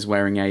one of them is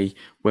wearing a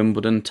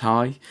Wimbledon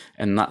tie,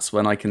 and that's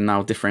when I can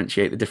now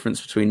differentiate the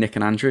difference between Nick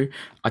and Andrew.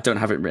 I don't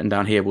have it written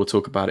down here. We'll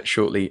talk about it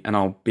shortly, and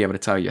I'll be able to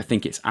tell you. I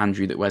think it's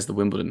Andrew that wears the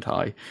Wimbledon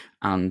tie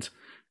and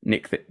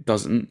Nick that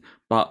doesn't.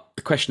 But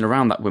the question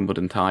around that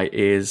Wimbledon tie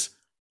is,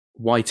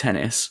 why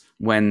tennis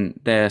when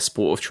their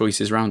sport of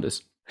choice is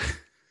rounders?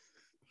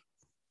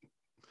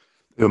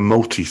 They're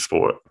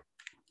multi-sport.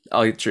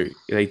 Oh, true.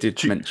 They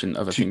did mention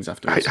other things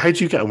afterwards. How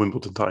do you get a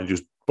Wimbledon tie?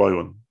 Just buy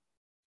one.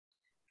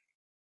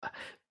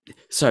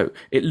 So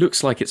it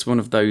looks like it's one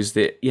of those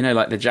that, you know,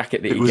 like the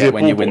jacket that you get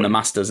when you win the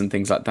Masters and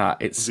things like that.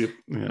 It's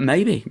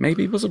maybe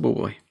it was a ball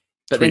boy.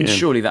 But then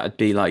surely that would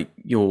be like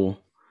your...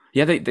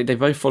 Yeah, they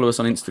both follow us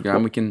on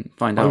Instagram. We can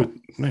find out.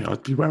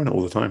 I'd be wearing it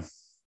all the time.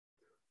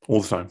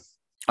 All the time.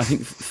 I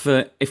think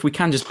if we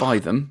can just buy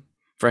them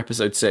for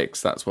episode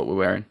 6, that's what we're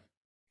wearing.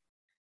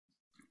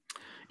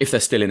 If they're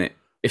still in it.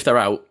 If they're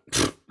out,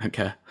 I don't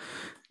care.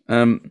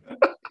 On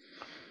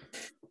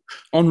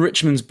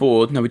Richmond's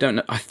board, no, we don't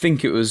know. I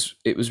think it was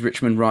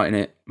Richmond writing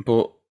it,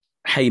 but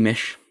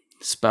Hamish,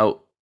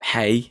 spelt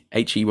Hay,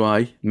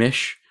 H-E-Y,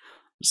 Mish.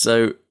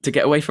 So to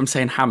get away from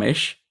saying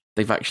Hamish,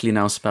 they've actually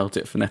now spelt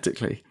it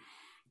phonetically.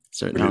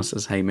 So it now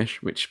says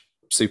Hamish, which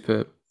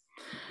superb.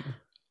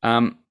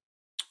 The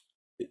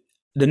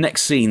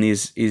next scene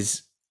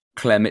is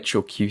Claire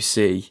Mitchell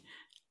QC.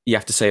 You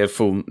have to say her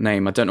full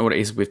name. I don't know what it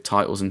is with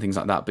titles and things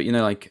like that, but you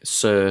know, like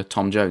Sir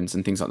Tom Jones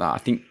and things like that. I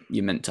think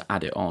you're meant to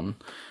add it on.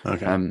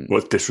 Okay. Well,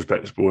 it's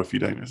disrespectful if you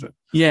don't, is it?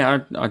 Yeah,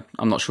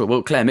 I'm not sure.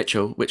 Well, Claire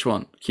Mitchell, which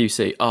one?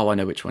 QC. Oh, I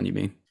know which one you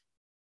mean.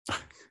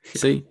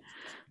 See?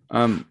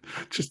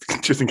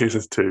 Just in case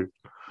there's two.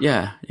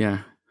 Yeah.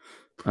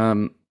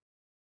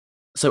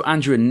 So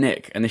Andrew and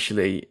Nick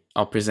initially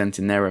are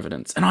presenting their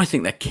evidence, and I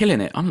think they're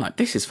killing it. I'm like,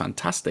 this is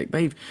fantastic.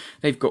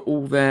 They've got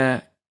all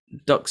their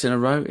ducks in a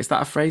row. Is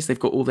that a phrase? They've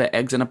got all their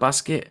eggs in a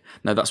basket.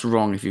 No, that's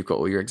wrong. If you've got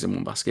all your eggs in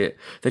one basket,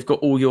 they've got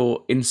all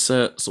your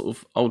insert sort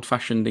of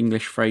old-fashioned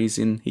English phrase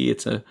in here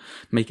to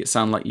make it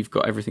sound like you've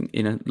got everything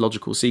in a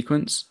logical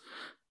sequence.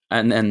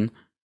 And then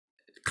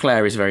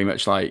Claire is very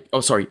much like,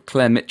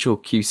 Claire Mitchell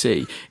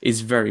QC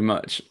is very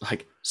much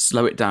like,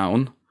 slow it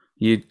down.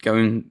 You're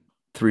going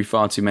through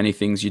far too many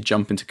things. You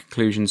jump into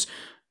conclusions.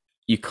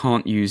 You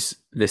can't use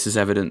this as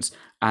evidence.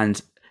 And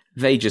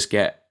they just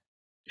get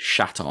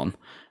shat on,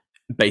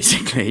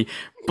 basically,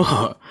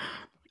 but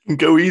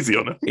go easy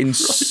on it in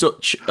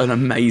such an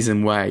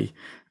amazing way.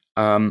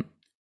 Dot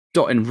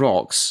and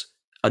Rox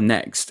are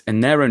next,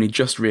 and they're only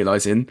just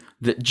realizing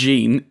that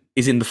Jean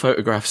is in the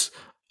photographs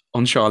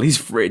on Charlie's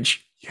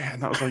fridge. Yeah,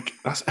 and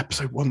that's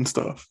episode 1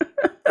 stuff.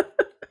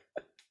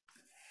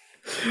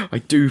 I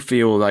do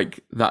feel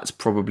like that's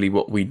probably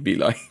what we'd be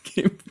like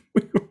if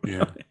we were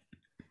right.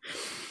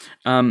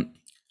 And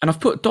I've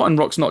put Dot and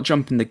Rox not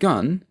jumping the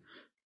gun,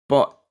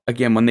 but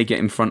again, when they get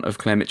in front of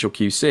Claire Mitchell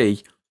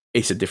QC,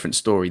 it's a different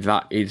story.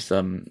 That is,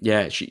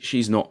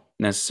 she's not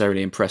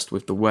necessarily impressed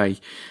with the way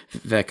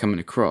they're coming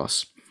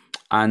across.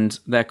 And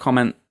their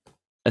comment,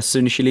 as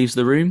soon as she leaves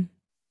the room,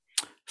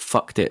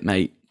 fucked it,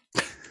 mate.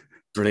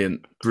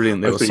 Brilliant.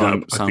 I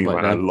think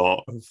about a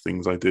lot of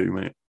things I do,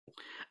 mate.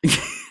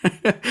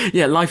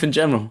 Yeah, life in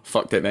general,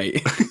 fucked it,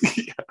 mate.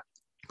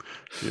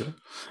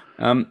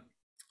 Yeah.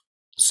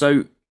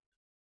 So,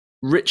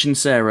 Rich and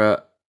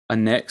Sarah are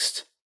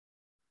next.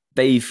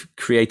 They've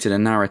created a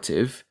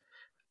narrative.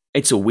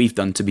 It's all we've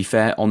done, to be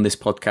fair, on this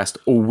podcast.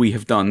 All we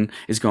have done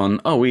is gone,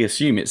 we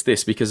assume it's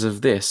this because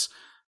of this.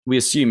 We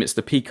assume it's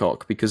the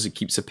peacock because it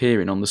keeps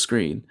appearing on the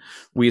screen.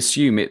 We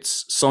assume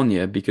it's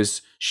Sonia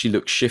because she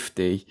looks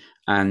shifty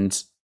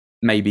and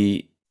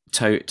maybe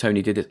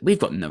Tony did it. We've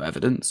got no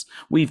evidence.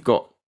 We've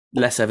got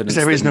less evidence.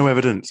 There is no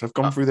evidence. I've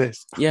gone through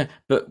this. Yeah,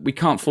 but we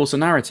can't force a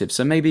narrative.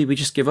 So maybe we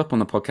just give up on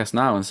the podcast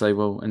now and say,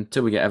 well,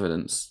 until we get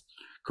evidence,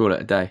 call it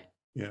a day.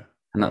 Yeah.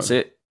 And that's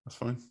it. That's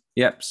fine.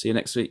 Yep. See you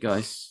next week,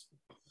 guys.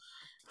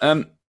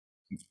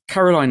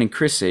 Caroline and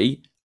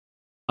Chrissy,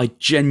 I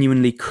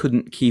genuinely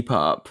couldn't keep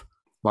up.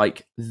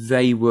 Like,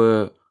 they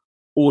were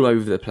all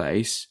over the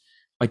place.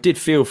 I did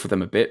feel for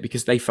them a bit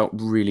because they felt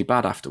really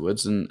bad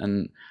afterwards.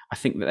 And I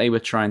think that they were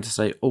trying to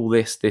say,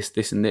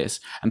 this, and this.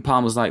 And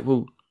Palm was like,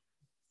 well,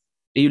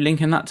 are you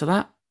linking that to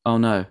that? Oh,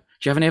 no. Do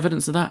you have any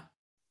evidence of that?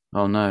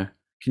 Oh, no.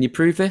 Can you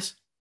prove this?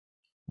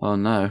 Oh,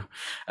 no.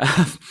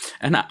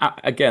 And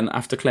again,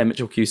 after Claire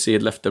Mitchell QC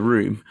had left the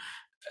room,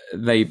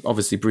 they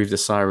obviously breathed a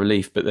sigh of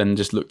relief, but then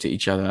just looked at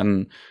each other,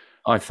 and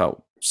I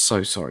felt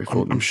so sorry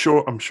for them. I'm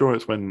sure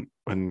it's when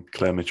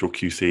Claire Mitchell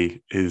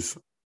QC is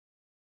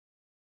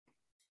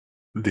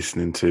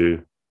listening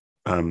to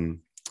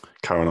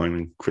Caroline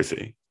and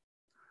Chrissy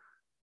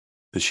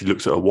that she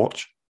looks at her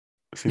watch.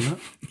 Seen that?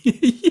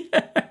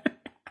 Yeah.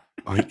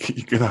 Like,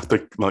 you're gonna have to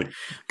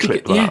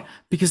clip that. Yeah,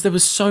 because there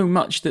was so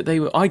much that they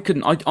were. I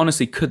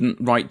honestly couldn't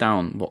write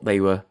down what they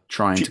were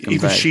trying to convey.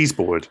 Even she's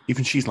bored.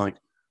 Even she's like,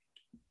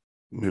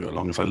 Move it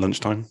along. It's like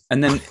lunchtime.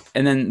 And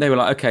then they were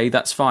like, okay,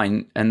 that's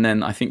fine. And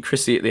then I think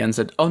Chrissy at the end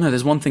said, oh no,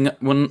 there's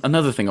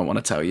another thing I want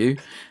to tell you.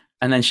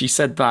 And then she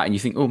said that, and you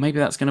think, oh, maybe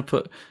that's going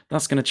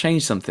to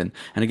change something.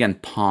 And again,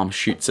 Palm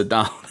shoots her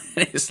down.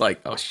 It's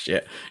like, oh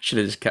shit, should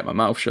have just kept my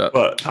mouth shut.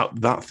 But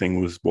that thing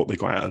was what they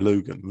got out of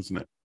Logan,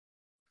 wasn't it?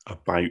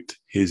 About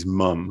his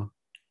mum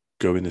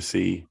going to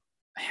see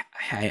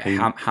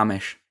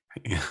Hamish.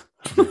 Yeah.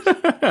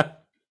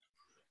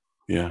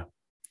 Yeah.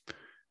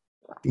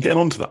 Getting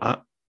on to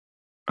that,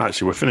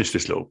 actually, we'll finish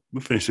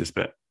this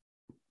bit.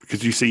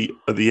 Because you see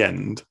at the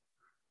end,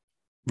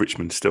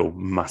 Richmond's still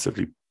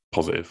massively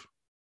positive.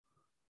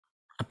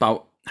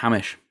 About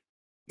Hamish?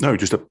 No,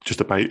 just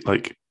about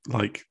like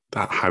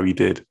that, how he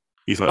did.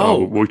 He's like,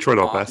 oh, we tried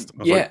our best.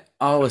 Yeah. Like,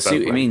 I see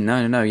what you mean.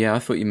 No. Yeah, I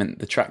thought you meant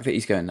the track that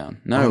he's going down.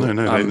 No,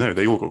 no.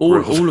 They all got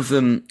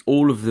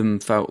all of them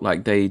felt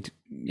like they'd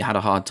had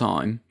a hard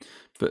time,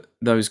 but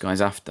those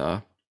guys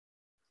after,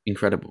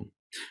 incredible.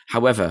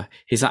 However,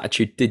 his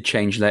attitude did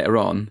change later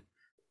on,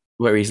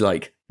 where he's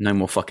like, no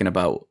more fucking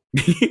about.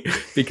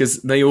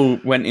 Because they all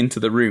went into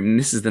the room, and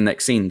this is the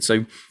next scene.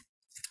 So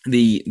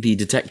the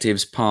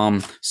detectives,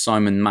 Palm,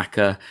 Simon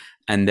Macker,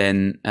 and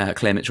then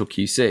Claire Mitchell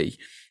QC,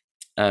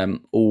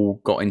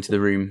 all got into the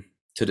room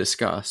to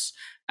discuss.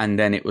 And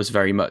then it was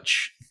very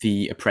much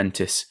the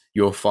Apprentice,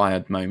 you're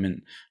fired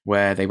moment,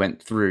 where they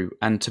went through.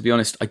 And to be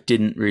honest, I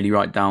didn't really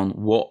write down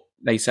what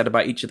they said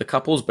about each of the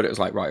couples, but it was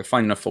like, right, I'm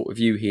finding a fault with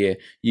you here,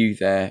 you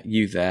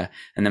there,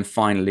 and then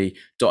finally,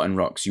 Dot and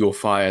Rox, you're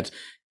fired.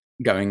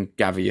 Go and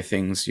gather your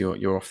things.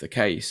 You're off the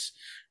case.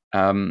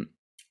 And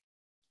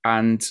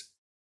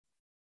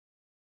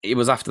it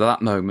was after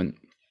that moment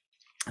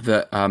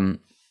that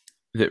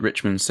that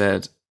Richmond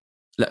said,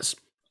 "Let's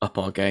up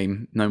our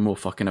game. No more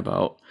fucking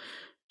about."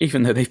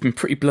 Even though they've been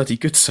pretty bloody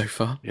good so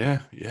far.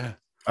 Yeah.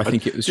 I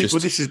think it was just.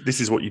 Well,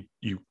 this is what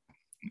you.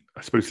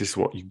 I suppose this is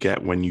what you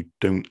get when you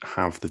don't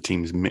have the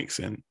teams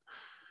mixing.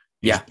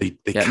 Yeah, they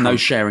no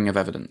sharing of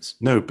evidence.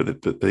 No,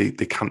 but they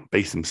can't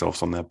base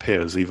themselves on their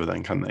peers either.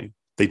 Then can they?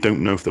 They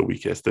don't know if they're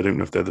weakest. They don't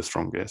know if they're the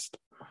strongest.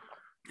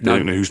 They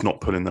don't know who's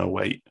not pulling their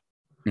weight.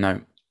 No.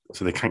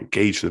 So they can't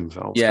gauge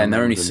themselves. Yeah, and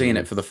they're only seeing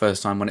it for the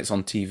first time when it's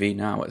on TV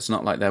now. It's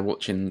not like they're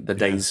watching the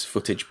day's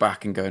footage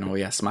back and going, oh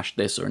yeah, smash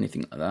this or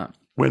anything like that.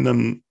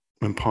 When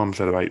Palm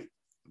said about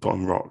Dot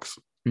and Rox,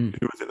 who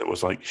was it that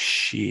was like,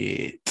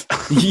 shit?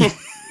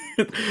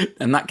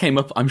 And that came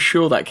up, I'm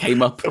sure that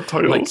came up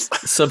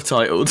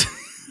subtitled.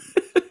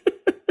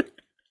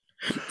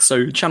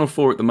 So Channel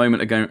 4 at the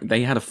moment ago,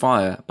 they had a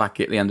fire back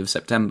at the end of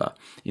September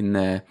in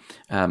their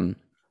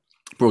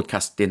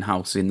broadcast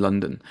in-house in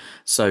London.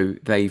 So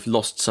they've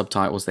lost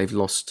subtitles, they've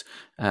lost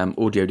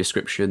audio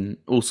description,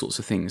 all sorts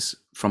of things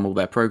from all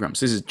their programs.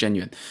 This is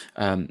genuine.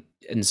 And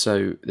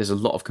so there's a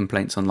lot of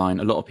complaints online.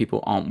 A lot of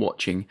people aren't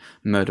watching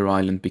Murder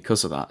Island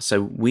because of that.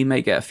 So we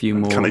may get a few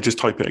more. Can they just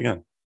type it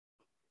again?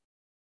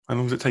 How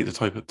long does it take to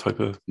type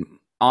a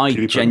I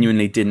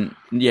genuinely didn't.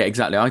 Yeah,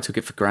 exactly. I took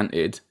it for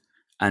granted.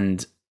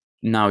 And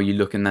now you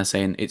look and they're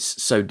saying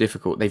it's so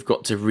difficult. They've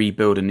got to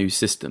rebuild a new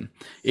system.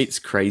 It's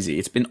crazy.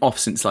 It's been off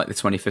since like the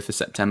 25th of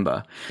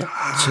September.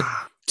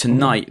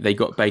 Tonight they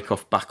got Bake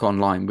Off back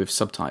online with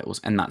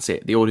subtitles, and that's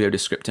it. The audio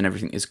descript and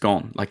everything is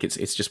gone. Like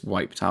it's just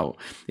wiped out.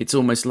 It's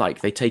almost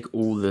like they take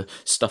all the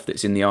stuff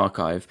that's in the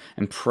archive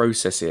and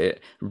process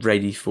it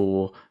ready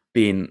for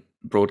being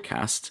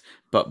broadcast.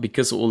 But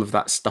because all of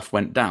that stuff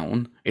went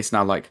down, it's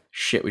now like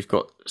shit. We've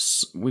got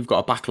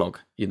a backlog,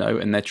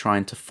 and they're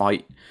trying to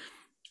fight. I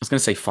was going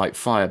to say fight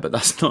fire, but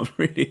that's not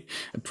really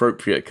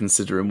appropriate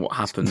considering what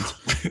happened.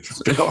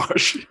 It's a bit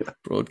harsh.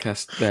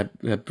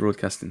 Their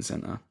broadcasting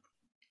centre.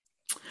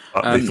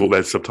 They thought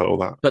they'd subtitle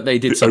that, but they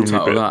did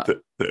subtitle that.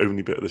 The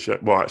only bit of the show.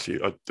 Well, actually,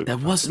 there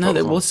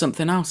was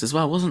something else as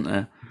well, wasn't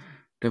there?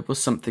 There was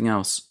something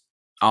else.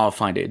 I'll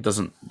find it.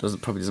 It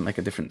probably doesn't make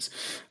a difference.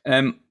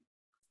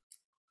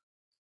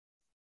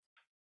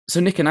 So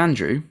Nick and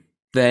Andrew,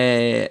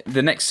 the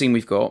next scene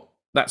we've got.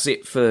 That's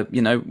it for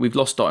we've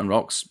lost Dot and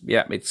Rox.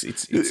 Yeah,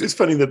 it's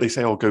funny that they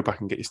say, "Oh, go back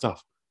and get your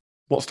stuff."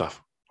 What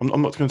stuff?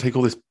 I'm not going to take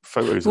all this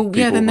photos. Well, of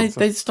people then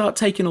they start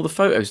taking all the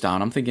photos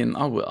down. I'm thinking,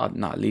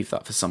 no, leave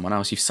that for someone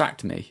else. You've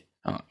sacked me.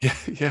 Oh.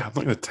 Yeah. I'm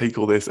not going to take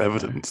all this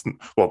evidence.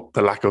 Well,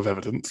 the lack of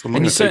evidence. And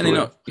you're certainly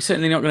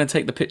not going to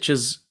take the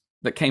pictures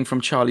that came from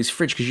Charlie's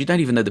fridge because you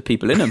don't even know the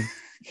people in them.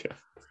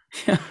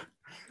 Yeah.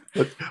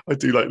 I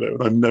do like that,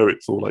 and I know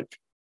it's all like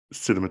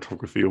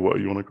cinematography or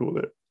whatever you want to call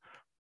it.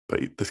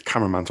 But this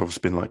cameraman's obviously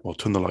been like, well,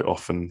 turn the light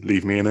off and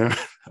leave me in there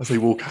as they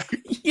walk out.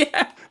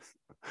 Yeah.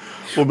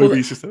 Or maybe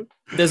he's just...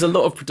 There's a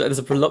lot of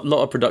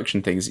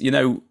production things.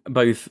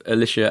 Both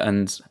Alicia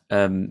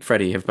and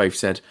Freddie have both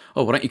said,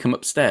 oh, why don't you come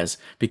upstairs?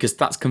 Because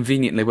that's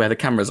conveniently where the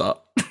cameras are.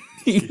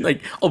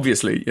 Like,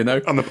 obviously, And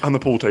the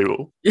pool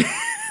table.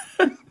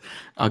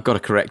 I've got to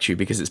correct you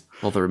because it's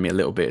bothering me a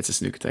little bit. It's a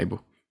snooker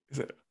table. Is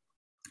it?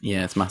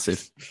 Yeah, it's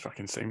massive. It's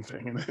fucking same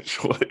thing, isn't it?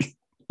 Surely.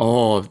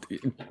 Oh,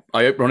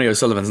 I hope Ronnie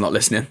O'Sullivan's not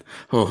listening.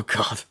 Oh,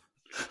 God.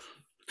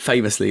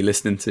 Famously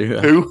listening to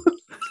who?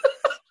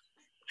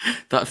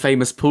 That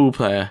famous pool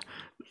player.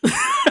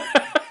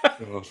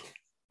 Oh, God.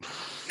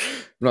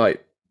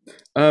 Right.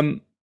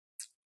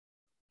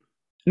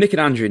 Nick and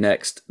Andrew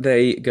next.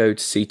 They go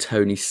to see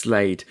Tony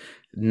Slade.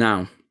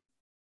 Now,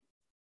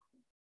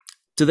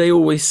 do they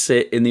always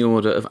sit in the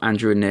order of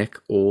Andrew and Nick,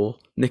 or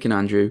Nick and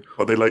Andrew?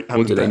 Are they like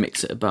or do they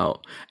mix it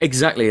about?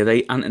 Exactly. Are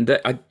they? And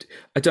I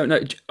don't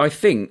know. I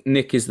think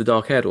Nick is the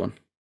dark-haired one.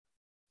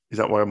 Is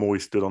that why I'm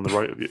always stood on the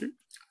right of you?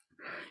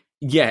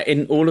 Yeah,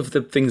 in all of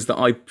the things that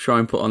I try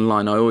and put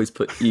online, I always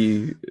put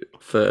you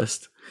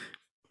first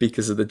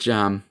because of the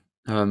jam.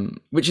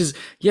 Which is,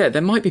 yeah,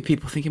 there might be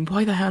people thinking,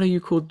 why the hell are you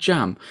called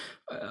Jam?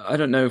 I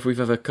don't know if we've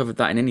ever covered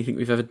that in anything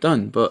we've ever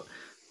done, but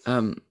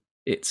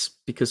it's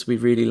because we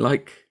really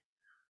like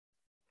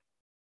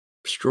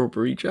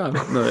strawberry jam.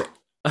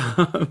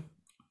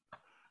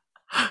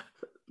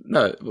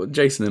 No, well,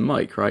 Jason and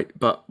Mike, right?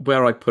 But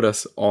where I put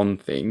us on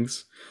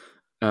things,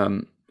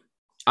 and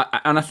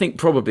I think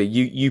probably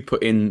you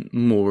put in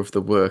more of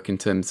the work in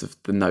terms of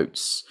the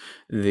notes,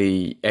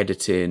 the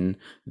editing,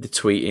 the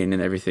tweeting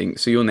and everything.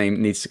 So your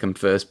name needs to come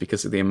first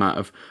because of the amount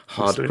of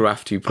hard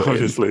graft you put in.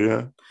 Obviously,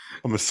 yeah.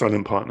 I'm a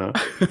silent partner.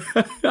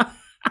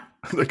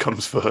 That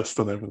comes first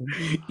on everything.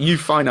 You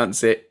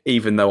finance it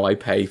even though I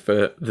pay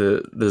for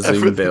the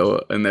Zoom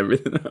bill and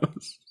everything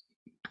else.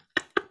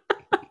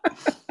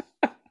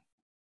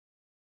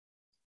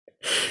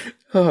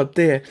 Oh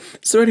dear.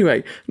 So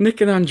anyway,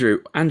 Nick and Andrew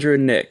and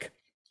Nick.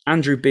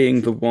 Andrew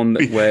being the one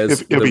that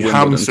wears it'll be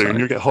Ham soon.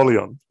 You'll get Holly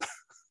on.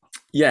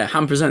 Yeah,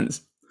 Ham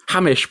presents.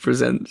 Hamish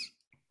presents.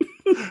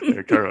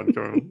 Yeah, go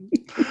on.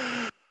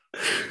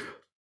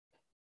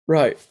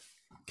 Right.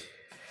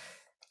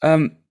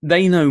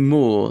 They know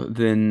more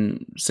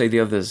than, say, the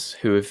others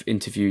who have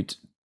interviewed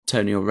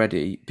Tony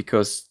already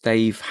because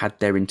they've had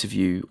their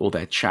interview or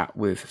their chat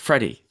with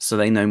Freddie. So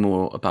they know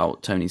more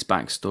about Tony's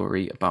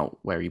backstory, about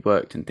where he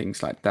worked and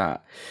things like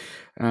that.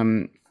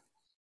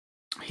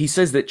 He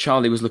says that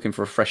Charlie was looking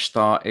for a fresh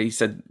start. He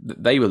said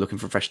that they were looking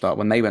for a fresh start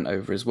when they went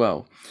over as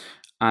well.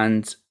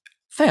 And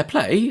fair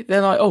play.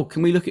 They're like, oh,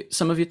 can we look at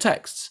some of your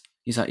texts?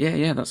 He's like,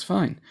 yeah, that's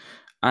fine.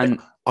 And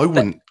I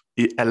wouldn't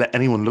let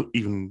anyone look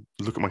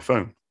at my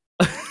phone.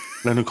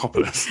 Leonard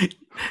Coppolis.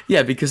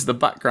 Yeah, because the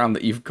background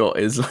that you've got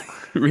is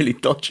like really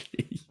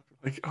dodgy.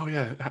 Like, oh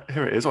yeah,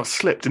 here it is. I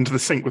slipped into the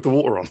sink with the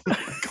water on.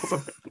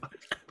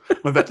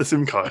 I bet the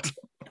SIM card.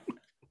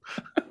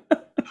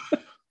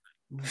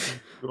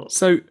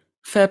 So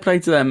fair play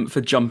to them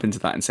for jumping to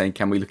that and saying,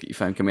 can we look at your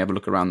phone? Can we have a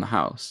look around the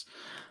house?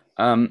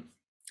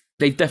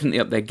 They definitely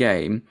upped their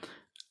game.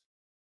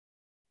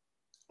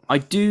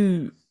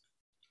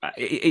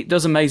 It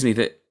does amaze me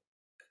that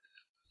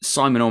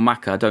Simon or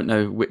Macca, I don't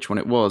know which one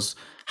it was,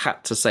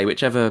 had to say,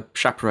 whichever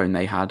chaperone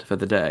they had for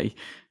the day,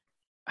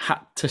 had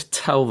to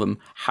tell them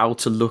how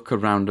to look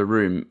around a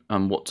room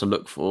and what to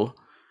look for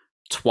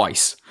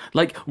twice.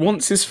 Like,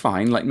 once is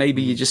fine. Like,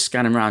 maybe you just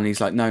scan him around and he's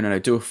like, no,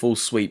 do a full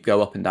sweep,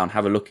 go up and down,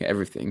 have a look at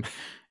everything.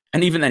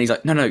 And even then he's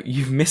like, no,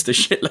 you've missed a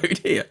shitload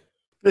here.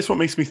 That's what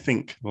makes me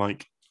think,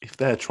 like, if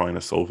they're trying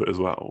to solve it as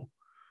well,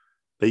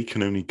 they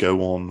can only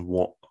go on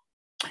what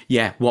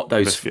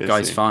those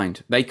guys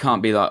find. They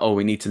can't be like, oh,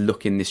 we need to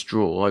look in this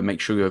drawer and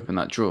make sure you open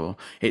that drawer.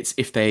 It's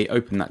if they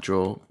open that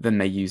drawer, then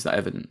they use that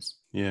evidence.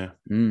 Yeah.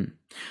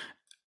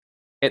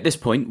 At this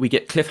point, we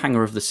get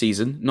cliffhanger of the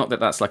season. Not that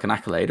that's like an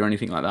accolade or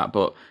anything like that,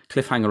 but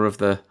cliffhanger of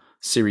the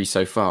series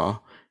so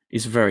far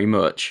is very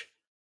much,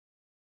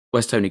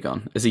 where's Tony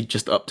gone? Has he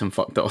just upped and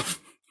fucked off?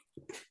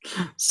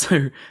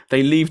 So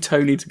they leave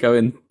Tony to go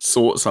and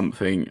sort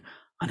something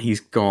and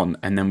he's gone.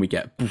 And then we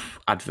get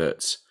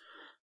adverts.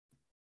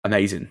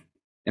 Amazing.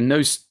 And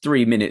those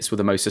 3 minutes were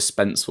the most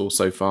suspenseful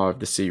so far of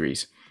the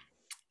series.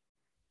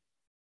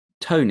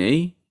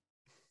 Tony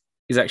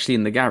is actually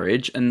in the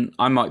garage, and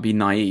I might be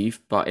naive,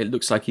 but it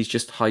looks like he's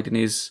just hiding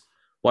his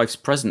wife's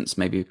presents,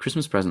 maybe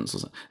Christmas presents or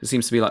something. It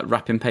seems to be like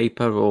wrapping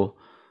paper or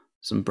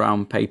some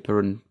brown paper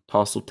and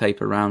parcel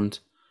tape around.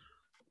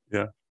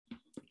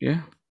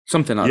 Yeah.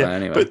 Something like that,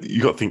 anyway. But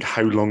you got to think,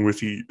 how long was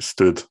he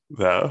stood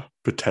there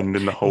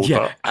pretending to hold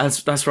up?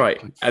 That's right.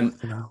 And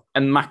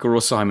Macca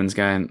or Simon's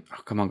going,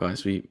 oh, come on,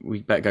 guys, we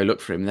better go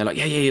look for him. And they're like,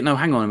 yeah, no,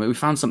 hang on. We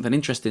found something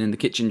interesting in the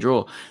kitchen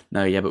drawer.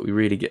 No, yeah, but we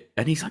really get...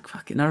 And he's like,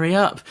 fucking hurry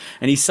up.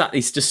 And he's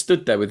just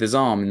stood there with his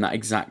arm in that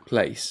exact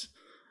place,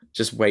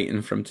 just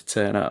waiting for him to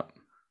turn up.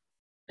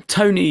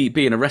 Tony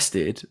being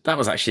arrested, that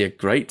was actually a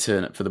great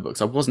turn up for the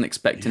books. I wasn't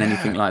expecting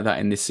anything like that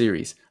in this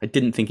series. I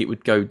didn't think it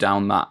would go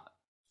down that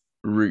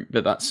route,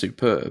 but that's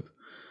superb.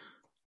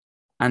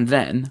 And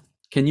then,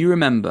 can you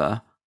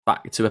remember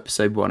back to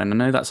episode 1? And I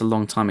know that's a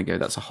long time ago.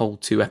 That's a whole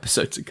 2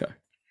 episodes ago.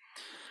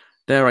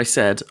 There I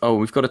said, oh,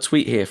 we've got a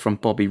tweet here from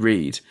Bobby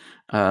Reed,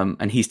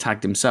 and he's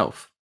tagged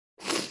himself.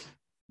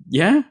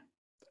 Yeah?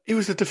 He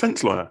was a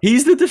defense lawyer.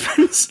 He's the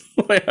defense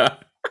lawyer.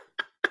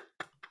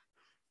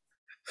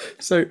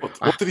 So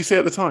what did he say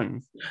at the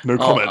time? No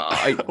comment.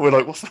 We're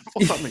like, what's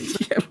that mean?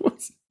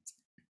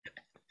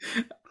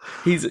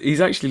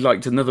 He's actually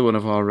liked another one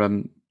of our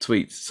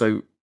tweets.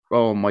 So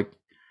oh my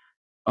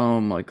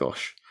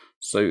gosh.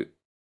 So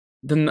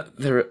then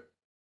there are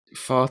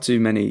far too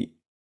many.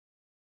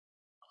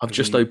 I've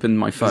just opened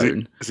my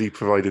phone. Has he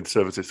provided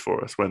services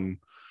for us when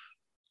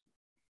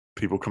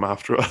people come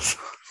after us?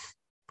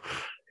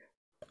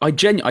 I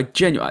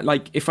genuinely,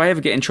 like, if I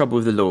ever get in trouble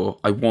with the law,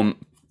 I want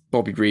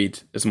Bobby Reed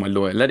as my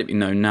lawyer. Let it be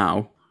known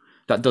now.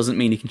 That doesn't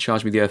mean he can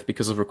charge me the earth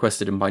because I've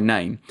requested him by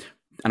name.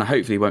 And I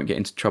hopefully won't get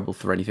into trouble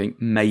for anything.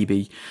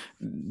 Maybe,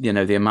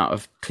 the amount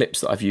of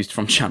clips that I've used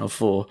from Channel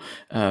 4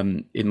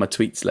 in my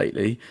tweets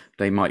lately,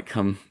 they might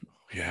come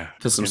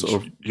for some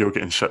sort of... You're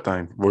getting shut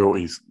down.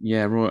 Royalties.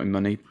 Yeah, royalty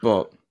money.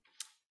 But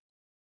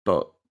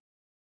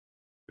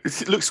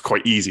it looks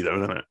quite easy, though,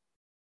 doesn't it?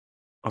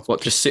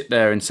 What, just sit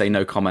there and say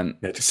no comment?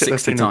 Yeah, just sit there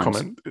and say no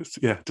comment.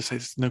 Just say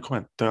no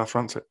comment. Don't have to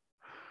answer it.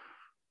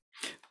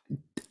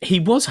 He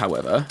was,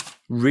 however,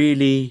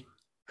 really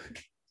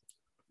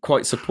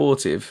quite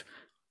supportive,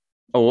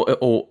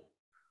 or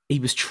he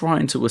was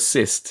trying to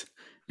assist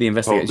the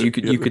investigators.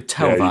 You could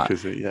tell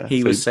that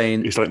he was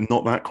saying, "It's like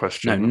not that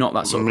question. No, not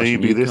that sort of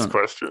question. Maybe this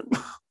question."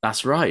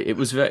 That's right. It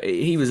was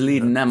he was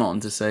leading them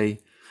on to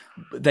say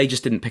they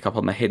just didn't pick up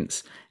on the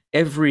hints.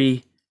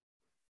 Every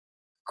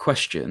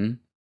question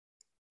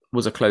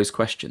was a closed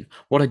question.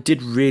 What I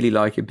did really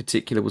like in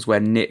particular was where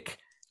Nick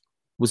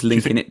was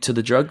linking it to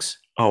the drugs.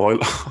 Oh,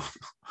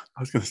 I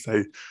was going to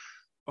say,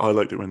 I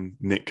liked it when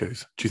Nick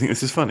goes, "Do you think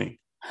this is funny?"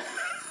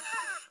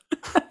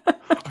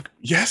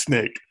 Yes,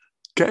 Nick,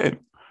 get him.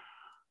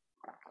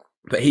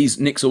 But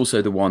Nick's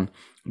also the one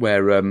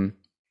where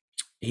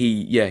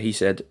he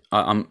said,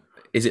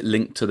 is it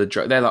linked to the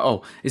drug? They're like,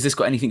 oh, is this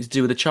got anything to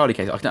do with the Charlie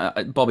case?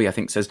 Bobby, I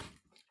think, says,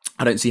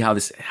 I don't see how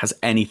this has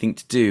anything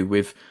to do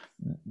with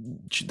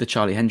the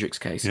Charlie Hendricks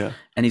case. Yeah.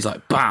 And he's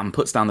like, bam,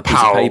 puts down the piece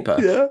of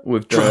paper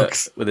with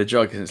the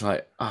drug, and it's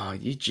like, oh,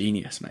 you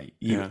genius, mate.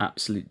 You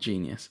absolute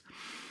genius.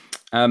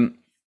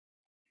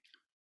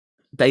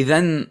 They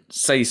then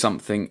say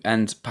something,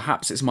 and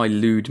perhaps it's my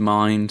lewd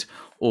mind,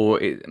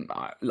 or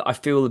I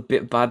feel a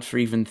bit bad for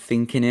even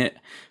thinking it,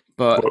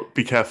 but... Well,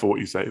 be careful what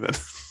you say then.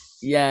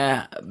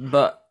 Yeah,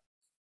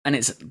 and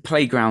it's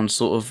playground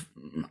sort of...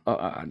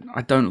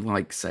 I don't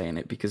like saying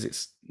it because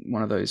it's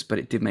one of those, but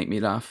it did make me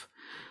laugh.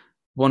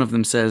 One of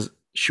them says,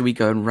 should we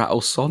go and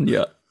rattle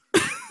Sonia?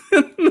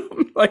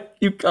 Like,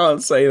 you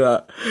can't say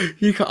that.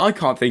 I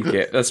can't think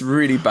it. That's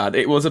really bad.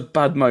 It was a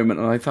bad moment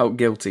and I felt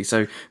guilty.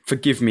 So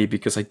forgive me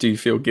because I do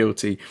feel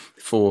guilty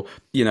for,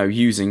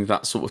 using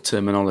that sort of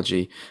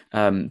terminology.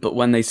 But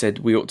when they said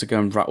we ought to go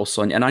and rattle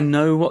Sonia, and I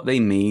know what they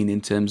mean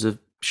in terms of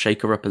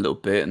shake her up a little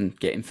bit and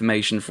get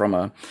information from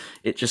her,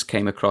 it just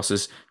came across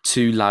as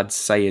two lads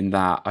saying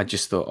that. I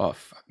just thought, oh,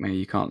 fuck me,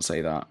 you can't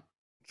say that.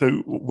 So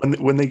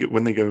when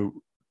they go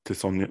to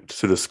Sonia,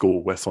 to the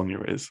school where Sonia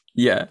is,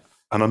 and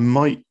I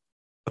might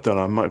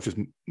have just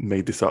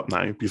made this up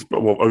now because I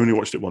only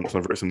watched it once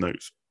and I've written some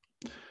notes.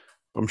 But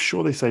I'm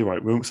sure they say,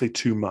 right, we won't say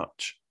too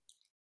much.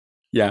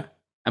 Yeah.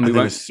 And we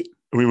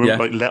won't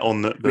like let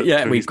on that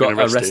we've got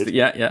arrested.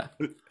 Yeah.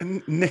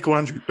 And Nick or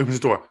Andrew opens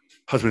the door.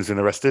 Husband's been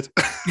arrested.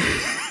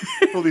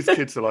 All these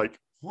kids are like,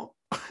 what?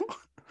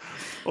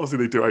 Obviously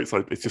they do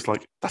outside. It's just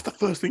like, that's the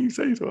first thing you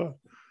say to her.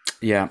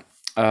 Yeah.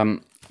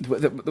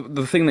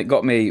 The thing that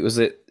got me was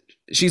that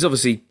she's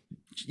obviously,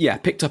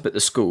 picked up at the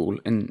school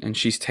and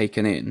she's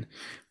taken in.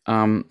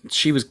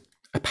 She was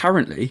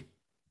apparently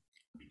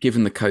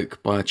given the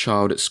coke by a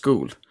child at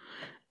school.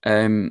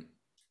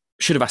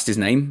 Should have asked his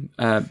name.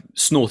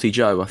 Snorty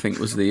Joe, I think,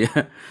 was the...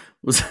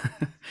 was.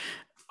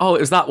 Oh, it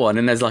was that one.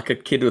 And there's like a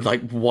kid with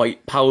like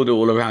white powder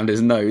all around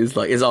his nose.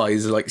 Like his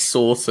eyes are like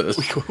saucers.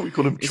 We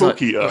call him Chalk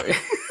Eater.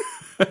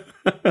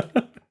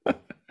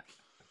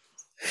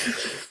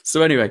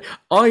 So anyway,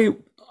 I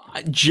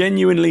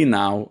genuinely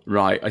now,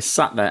 right, I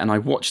sat there and I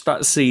watched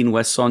that scene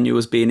where Sonia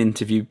was being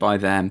interviewed by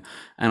them.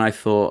 And I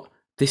thought,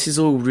 this is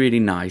all really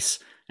nice.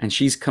 And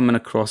she's coming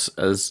across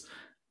as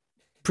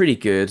pretty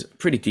good,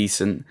 pretty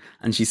decent.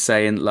 And she's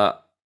saying,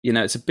 look,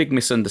 it's a big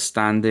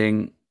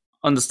misunderstanding.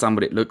 Understand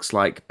what it looks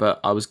like,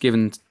 but I was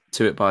given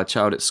to it by a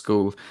child at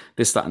school,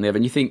 this, that, and the other.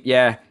 And you think,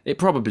 yeah, it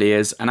probably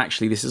is. And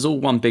actually, this is all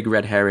one big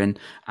red herring,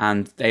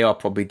 and they are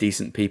probably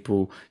decent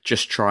people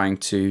just trying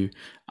to,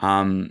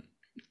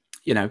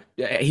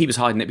 he was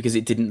hiding it because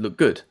it didn't look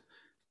good.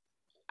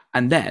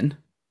 And then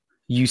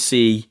you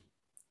see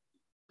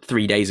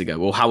 3 days ago,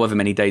 or however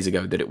many days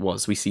ago that it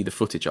was, we see the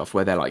footage of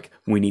where they're like,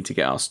 we need to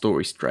get our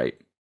story straight.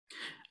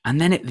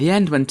 And then at the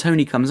end, when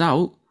Tony comes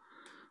out,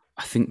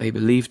 I think they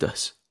believed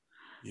us.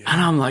 Yeah.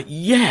 And I'm like,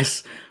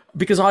 yes,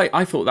 because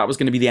I thought that was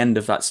going to be the end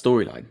of that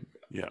storyline.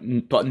 Yeah.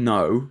 But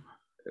no,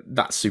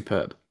 that's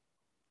superb.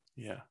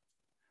 Yeah.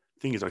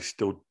 Thing is, I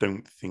still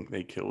don't think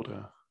they killed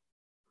her.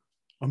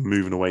 I'm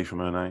moving away from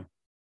her now.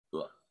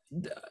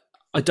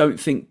 I don't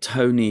think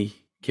Tony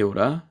killed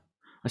her.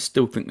 I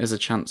still think there's a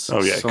chance.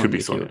 Oh, yeah, it could be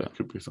Sonia. It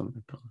could be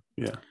Sonia.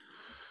 Yeah.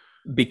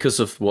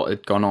 Because of what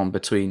had gone on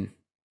between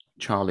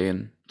Charlie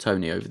and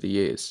Tony over the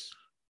years.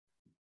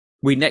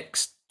 We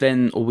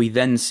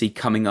then see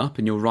coming up,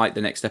 and you're right,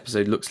 the next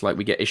episode looks like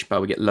we get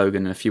Ishbel, we get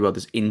Logan and a few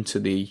others into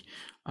the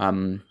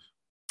and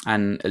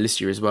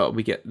Alicia as well,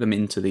 we get them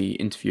into the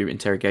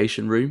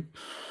interrogation room.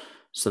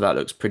 So that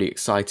looks pretty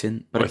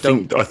exciting. But I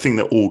think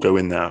they all go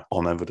in there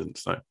on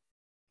evidence, though.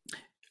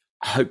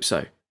 I hope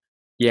so.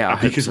 Yeah, I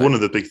hope because so. one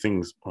of the big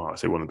things, I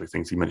say one of the big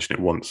things, he mentioned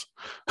it once,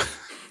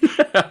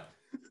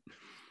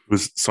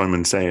 was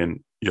Simon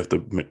saying, you have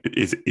to,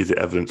 is it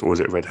evidence or is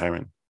it red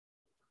herring?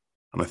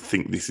 And I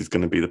think this is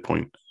going to be the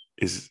point,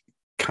 is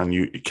can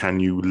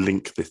you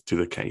link this to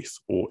the case,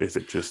 or is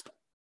it just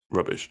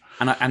rubbish?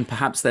 And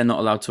perhaps they're not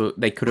allowed to,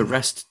 they could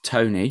arrest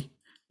Tony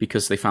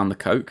because they found the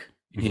coke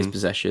in his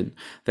possession.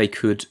 They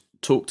could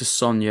talk to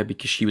Sonia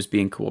because she was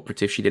being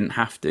cooperative. She didn't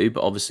have to,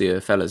 but obviously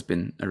her fella's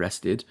been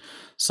arrested.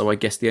 So I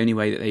guess the only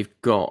way that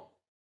they've got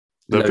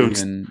They'll go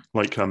Logan,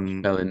 like I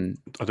don't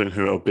know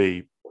who it'll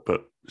be,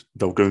 but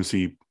they'll go and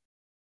see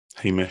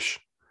Hamish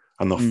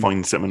and they'll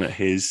find someone at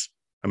his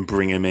and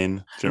bring him in.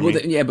 Do you know what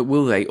I mean? yeah, but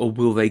will they, or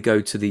will they go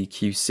to the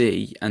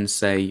QC and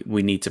say,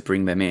 we need to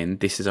bring them in,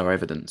 this is our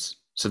evidence?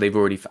 So they've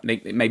already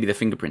maybe the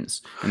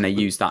fingerprints, and they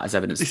use that as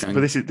evidence. This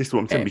is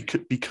what I'm saying,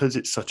 because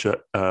it's such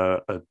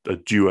a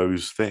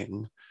duos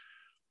thing.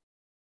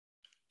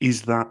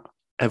 Is that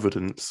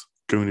evidence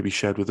going to be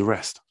shared with the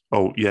rest?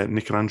 Oh yeah,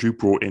 Nick and Andrew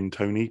brought in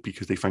Tony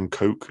because they found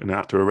coke and they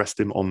had to arrest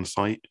him on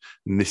site.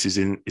 And this is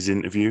in his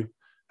interview,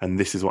 and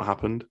this is what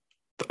happened.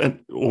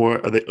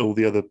 Or are they all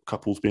the other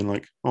couples being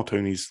like, "Oh,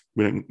 Tony's,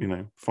 we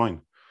don't,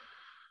 fine."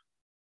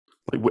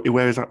 Like,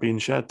 where is that being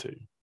shared to?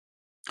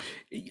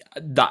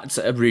 That's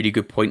a really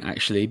good point,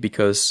 actually,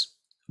 because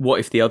what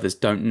if the others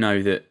don't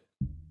know that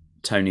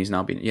Tony's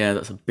now been... Yeah,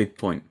 that's a big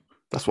point.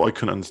 That's what I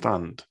couldn't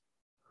understand.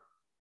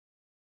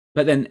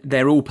 But then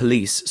they're all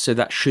police, so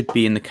that should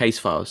be in the case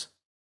files.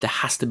 There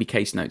has to be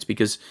case notes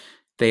because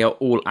they are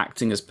all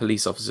acting as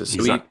police officers. So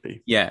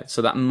Exactly.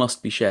 So that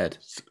must be shared.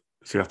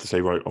 So you have to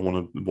say, right, I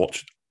want to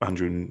watch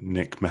Andrew and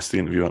Nick mess the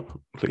interview up,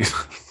 please.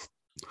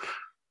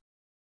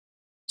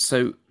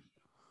 So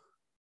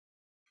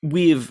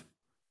we've,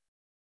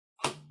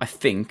 I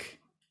think,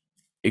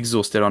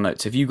 exhausted our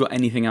notes. Have you got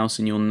anything else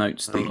in your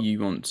notes that you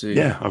want to...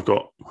 Yeah, I've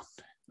got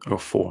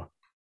 4.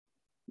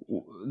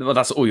 Well,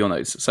 that's all your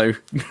notes. So...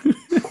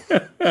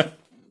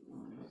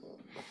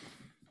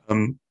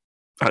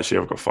 Actually,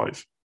 I've got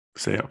 5.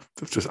 So yeah,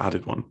 I've just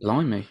added one.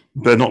 Blimey.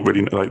 They're not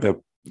really, like,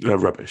 they're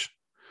rubbish.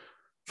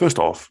 First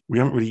off, we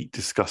haven't really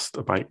discussed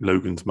about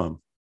Logan's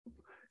mum,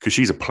 because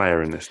she's a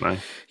player in this now.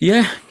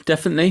 Yeah,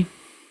 definitely.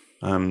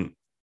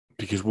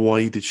 Because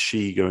why did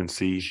she go and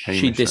see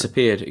Hamish? She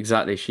disappeared.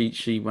 Exactly.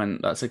 She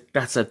went. That's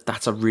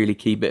a really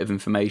key bit of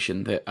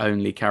information that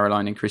only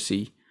Caroline and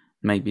Chrissy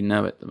maybe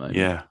know at the moment.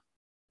 Yeah,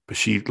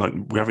 but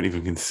we haven't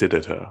even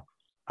considered her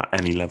at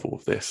any level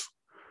of this.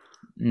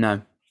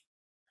 No.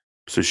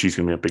 So she's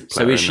going to be a big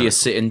player. So is she a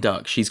sitting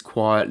duck? She's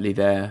quietly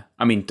there.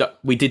 I mean,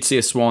 we did see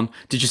a swan.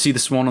 Did you see the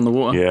swan on the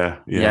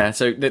water? Yeah.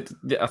 So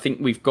I think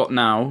we've got the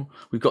owl,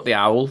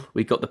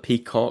 we've got the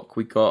peacock,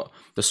 we've got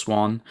the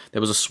swan. There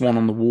was a swan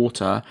on the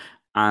water,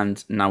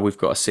 and now we've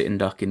got a sitting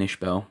duck in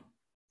Ishbel.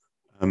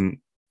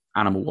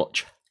 Animal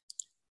Watch.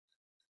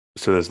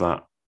 So there's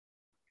that.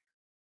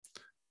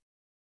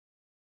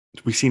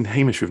 We've seen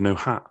Hamish with no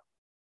hat.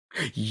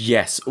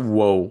 Yes.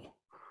 Whoa.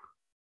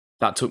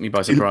 That took me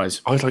by surprise.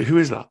 I was like, who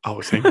is that? Oh,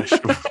 it's Hamish.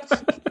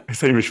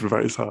 It's Hamish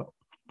without his hat.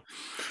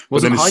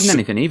 Wasn't hiding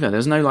anything either.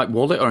 There's no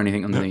wallet or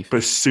anything underneath. But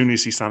as soon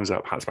as he stands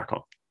up, hat's back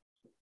on.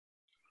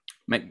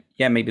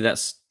 Maybe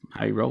that's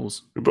how he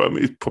rolls. But I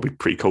mean, it's probably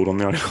pretty cold on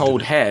the island.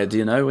 Cold head,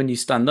 when you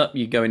stand up,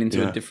 you're going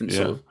into a different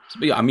sort of...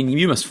 Yeah, I mean,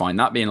 you must find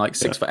that being like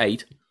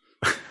 6'8".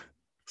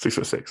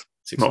 6'6".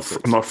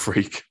 I'm not a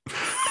freak.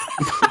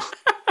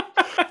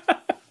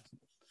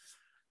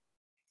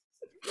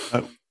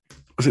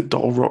 Was it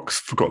Doll Rocks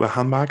forgot their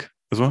handbag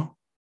as well?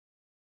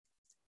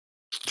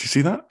 Did you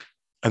see that?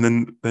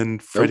 And then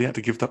Freddie had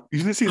to give that. You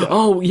didn't see that?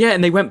 Oh yeah,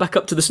 and they went back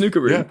up to the snooker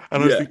room. Yeah,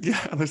 and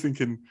I was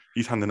thinking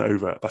he's handing it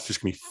over. That's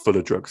just gonna be full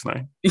of drugs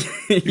now.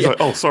 He's like,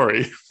 oh,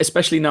 sorry.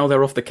 Especially now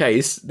they're off the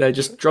case. They're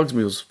just drugs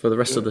mules for the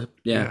rest of the.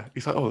 Yeah.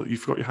 He's like, oh, you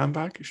forgot your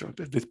handbag. He's like,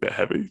 this bit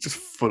heavy, just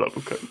full up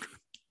of coke.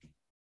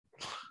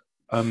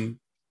 And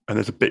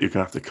there's a bit you're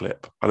gonna have to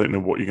clip. I don't know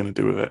what you're gonna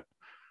do with it,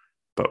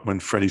 but when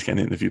Freddie's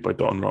getting interviewed by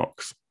Dot and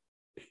Rocks,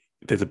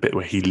 there's a bit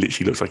where he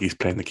literally looks like he's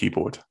playing the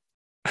keyboard.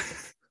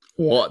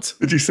 What?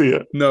 Did you see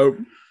it? No.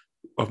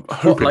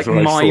 Like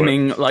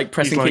miming, like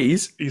pressing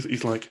keys?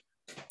 He's like,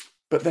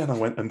 but then I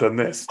went and done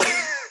this.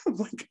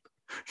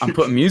 I'm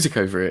putting music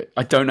over it.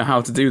 I don't know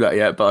how to do that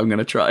yet, but I'm going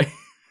to try.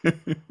 As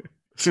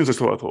soon as I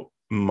saw it, I thought,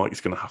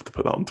 Mike's going to have to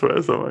put that on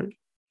Twitter somewhere.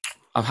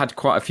 I've had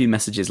quite a few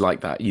messages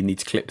like that. You need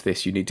to clip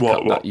this. You need to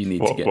cut that. You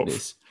need to get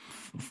this.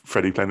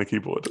 Freddie playing the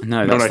keyboard?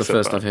 No, that's the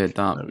first I've heard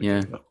that.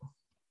 Yeah.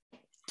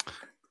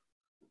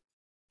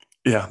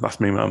 Yeah, that's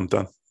me, man. I'm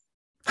done.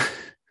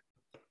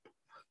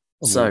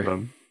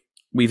 So,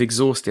 we've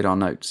exhausted our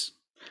notes.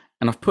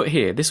 And I've put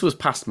here, this was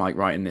past Mike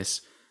writing this,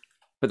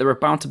 but there are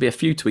bound to be a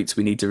few tweets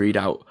we need to read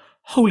out.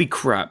 Holy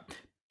crap.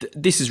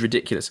 This is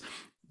ridiculous.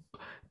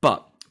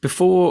 But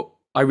before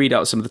I read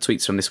out some of the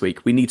tweets from this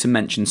week, we need to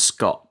mention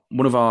Scott,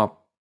 one of our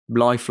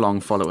lifelong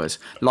followers.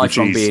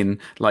 Lifelong being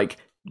like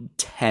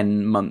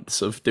 10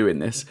 months of doing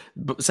this.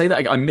 But say that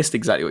again. I missed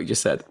exactly what you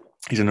just said.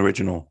 He's an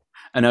original.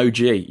 An OG.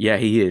 Yeah,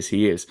 he is.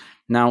 He is.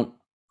 Now,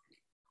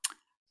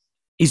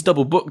 he's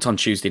double booked on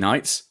Tuesday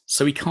nights,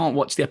 so he can't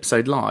watch the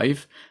episode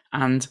live.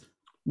 And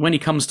when he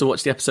comes to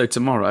watch the episode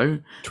tomorrow,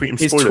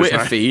 his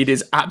Twitter feed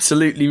is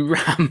absolutely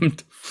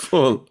rammed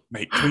full.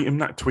 Mate,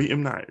 tweet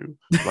him now.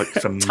 Like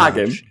some Tag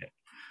him. Shit.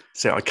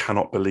 Say, I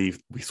cannot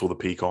believe we saw the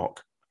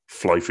peacock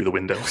fly through the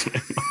window.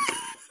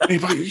 Hey,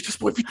 mate,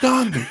 what have you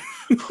done?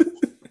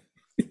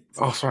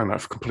 Oh, sorry, mate, I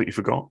completely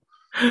forgot.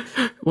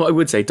 What I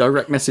would say,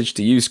 direct message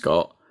to you,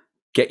 Scott.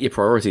 Get your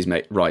priorities,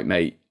 mate. Right,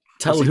 mate.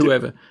 Tell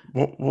whoever.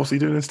 What's he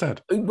doing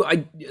instead?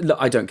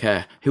 I don't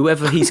care.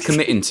 Whoever he's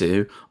committing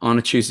to on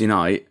a Tuesday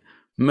night,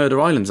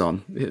 Murder Island's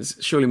on.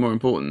 It's surely more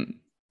important.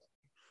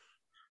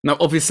 Now,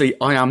 obviously,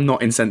 I am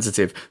not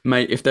insensitive.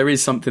 Mate, if there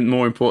is something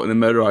more important than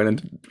Murder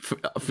Island,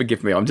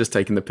 forgive me, I'm just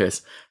taking the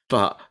piss.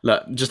 But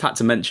look, just had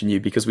to mention you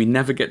because we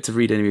never get to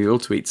read any of your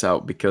tweets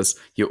out because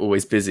you're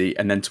always busy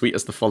and then tweet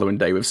us the following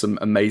day with some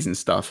amazing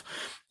stuff.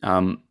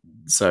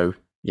 So,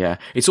 yeah.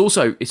 It's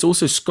also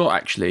Scott,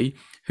 actually,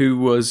 who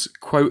was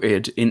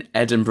quoted in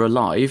Edinburgh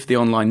Live, the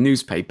online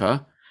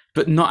newspaper,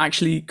 but not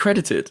actually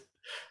credited.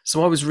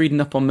 So I was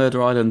reading up on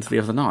Murder Island the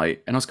other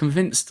night and I was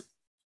convinced...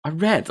 I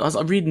was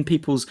reading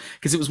people's,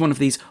 because it was one of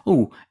these,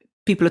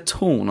 people are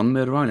torn on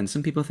Murder Island.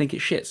 Some people think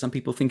it's shit, some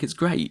people think it's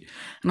great.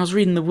 And I was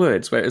reading the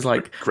words where it was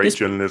like... Great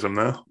journalism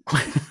there.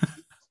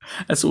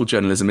 That's all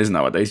journalism is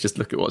nowadays, just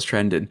look at what's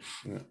trending.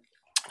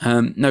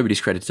 Yeah.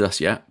 Nobody's credited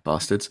us yet,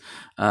 bastards.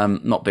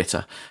 Not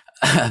bitter.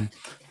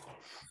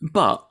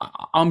 But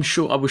I was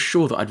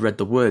sure that I'd read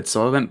the words,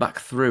 so I went back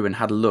through and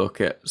had a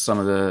look at some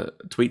of the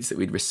tweets that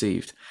we'd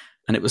received,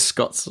 and it was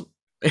Scott's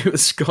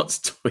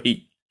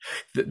tweet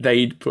that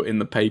they'd put in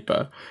the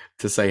paper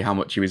to say how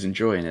much he was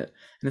enjoying it.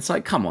 And it's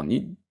like, come on,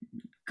 you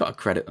got to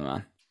credit the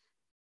man.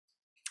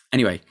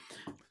 Anyway,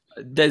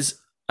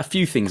 there's a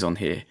few things on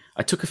here.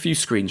 I took a few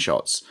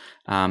screenshots,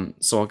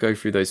 so I'll go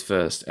through those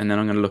first, and then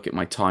I'm going to look at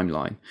my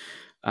timeline.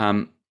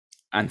 And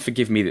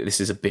forgive me that this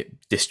is a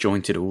bit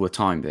disjointed all the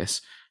time, this.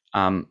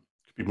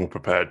 Be more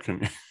prepared,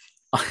 couldn't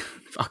you?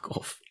 Fuck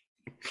off.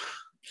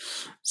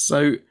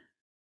 So,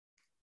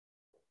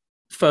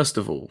 first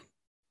of all,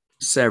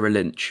 Sarah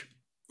Lynch.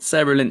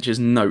 Sarah Lynch's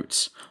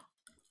notes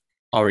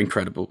are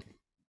incredible.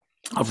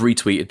 I've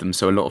retweeted them,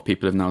 so a lot of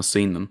people have now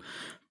seen them.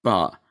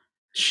 But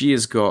she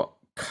has got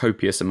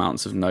copious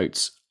amounts of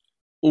notes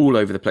all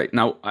over the place.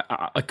 Now,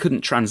 I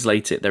couldn't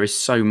translate it. There is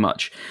so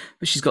much.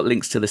 But she's got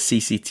links to the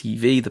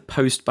CCTV, the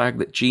post bag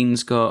that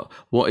Jean's got.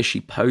 What is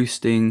she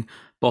posting?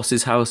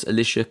 Boss's house,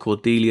 Alicia,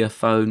 Cordelia,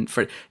 phone,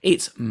 Fred.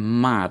 It's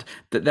mad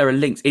that there are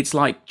links. It's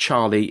like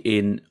Charlie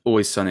in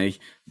Always Sunny,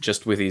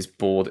 just with his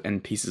board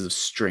and pieces of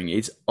string.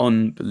 It's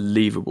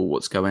unbelievable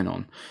what's going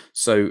on.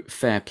 So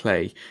fair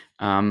play.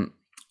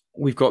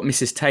 We've got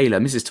Mrs. Taylor.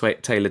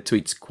 Mrs. Taylor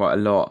tweets quite a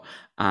lot,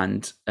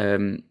 and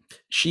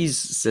she's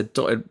said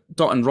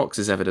Dot and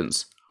Rox's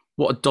evidence.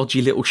 What a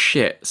dodgy little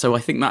shit. So I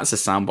think that's a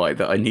soundbite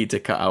that I need to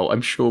cut out.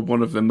 I'm sure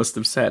one of them must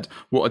have said,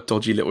 what a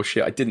dodgy little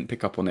shit. I didn't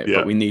pick up on it,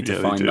 but we need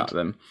to find that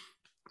then,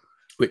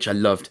 which I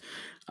loved.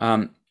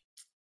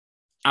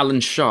 Alan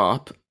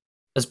Sharp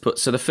has put,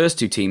 so the first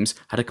two teams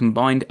had a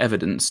combined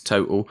evidence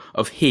total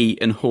of he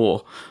and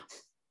whore.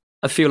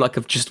 I feel like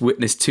I've just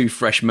witnessed 2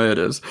 fresh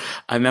murders.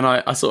 And then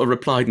I sort of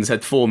replied and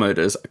said 4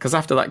 murders, because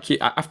after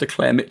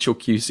Claire Mitchell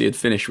QC had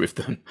finished with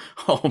them,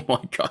 oh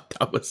my God,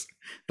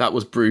 that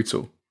was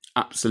brutal.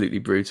 Absolutely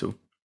brutal.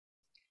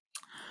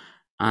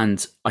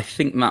 And I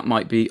think that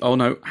might be... Oh,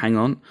 no, hang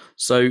on.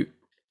 So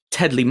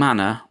Tedley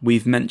Manor,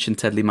 we've mentioned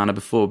Tedley Manor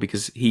before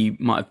because he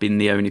might have been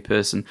the only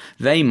person.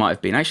 They might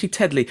have been. Actually,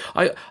 Tedley...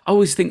 I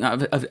always think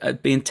that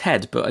of being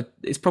Ted, but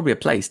it's probably a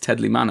place,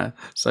 Tedley Manor.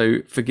 So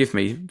forgive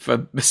me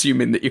for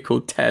assuming that you're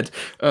called Ted.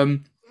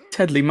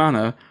 Tedley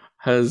Manor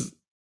has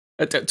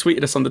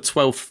tweeted us on the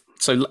 12th,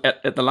 so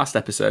at the last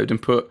episode,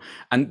 and put,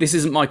 and this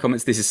isn't my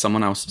comments, this is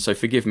someone else, so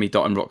forgive me,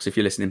 Dot and Rox, if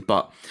you're listening,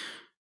 but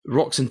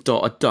Rox and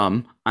Dot are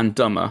dumb and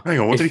dumber. Hang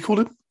on, what did he call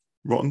him?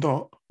 Rotten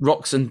Dot?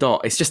 Rox and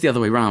Dot, it's just the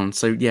other way around,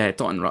 so yeah,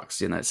 Dot and Rox,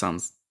 it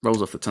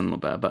rolls off the tongue a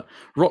little bit, but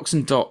Rox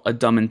and Dot are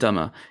dumb and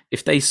dumber.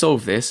 If they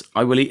solve this,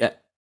 I will eat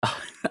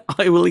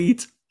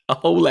a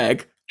whole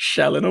egg,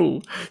 shell and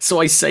all. So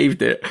I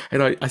saved it,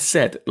 and I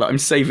said, I'm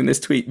saving this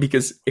tweet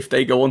because if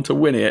they go on to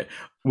win it,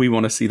 we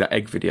want to see that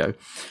egg video.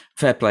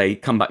 Fair play,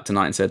 come back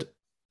tonight and said,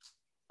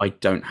 I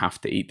don't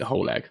have to eat the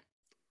whole egg.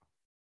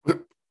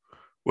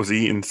 Was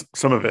he eating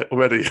some of it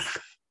already?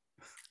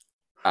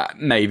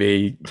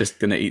 Maybe just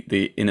going to eat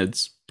the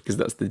innards because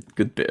that's the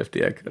good bit of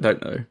the egg. I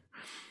don't know.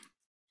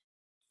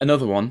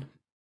 Another one.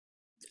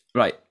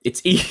 Right,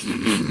 it's its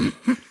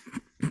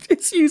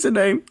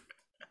username.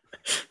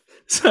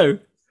 So,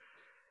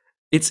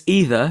 it's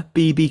either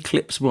BB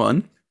Clips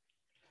 1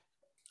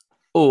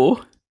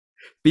 or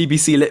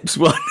BBC Lips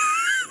 1.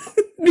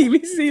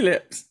 BBC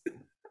Lips.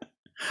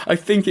 I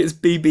think it's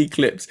BB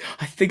Clips.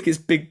 I think it's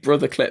Big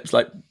Brother Clips,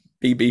 like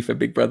BB for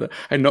Big Brother,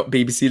 and not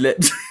BBC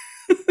Lips.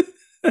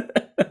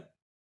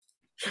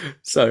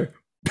 So,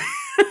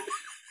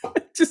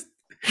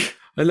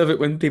 I love it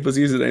when people's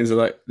usernames are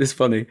like this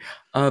funny.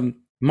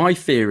 My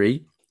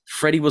theory,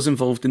 Freddie was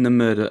involved in the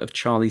murder of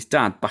Charlie's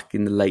dad back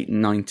in the late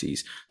 90s,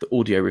 the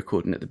audio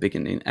recording at the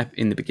beginning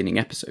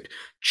episode.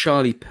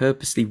 Charlie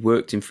purposely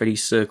worked in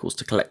Freddie's circles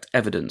to collect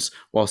evidence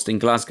whilst in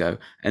Glasgow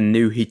and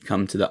knew he'd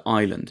come to the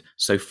island,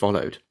 so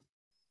followed.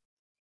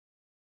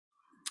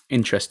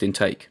 Interesting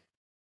take.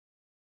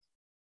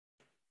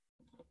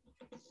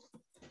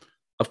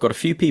 I've got a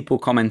few people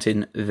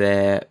commenting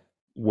their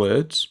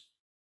words,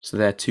 so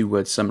their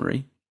 2-word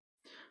summary.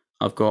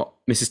 I've got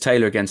Mrs.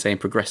 Taylor again saying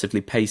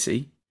progressively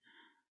pacey.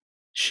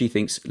 She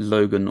thinks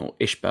Logan or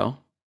Ishbel,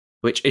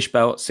 which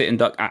Ishbel, Sitting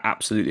Duck, I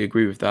absolutely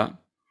agree with that.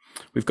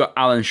 We've got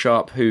Alan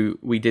Sharp, who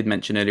we did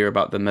mention earlier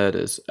about the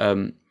murders.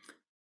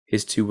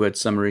 His 2-word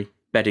summary,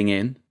 bedding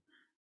in.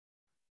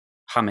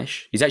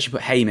 Hamish. He's actually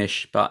put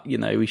Hamish, but,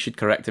 we should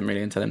correct him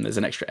really and tell him there's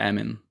an extra M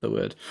in the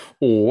word.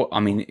 Or,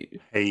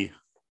 Hey.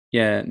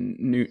 Yeah,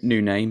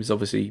 new names,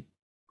 obviously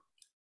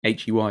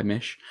H-E-Y,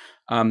 Mish.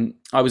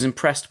 I was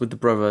impressed with the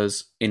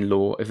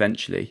brothers-in-law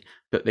eventually,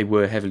 but they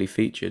were heavily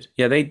featured.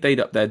 Yeah, they'd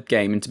up their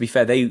game, and to be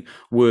fair, they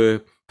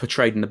were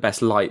portrayed in the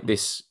best light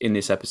in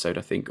this episode,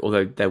 I think,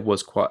 although there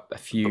was quite a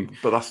few.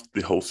 But that's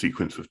the whole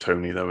sequence with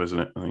Tony, though, isn't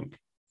it, I think?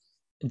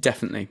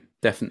 Definitely.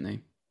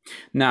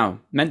 Now,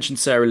 mentioned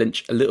Sarah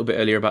Lynch a little bit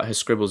earlier about her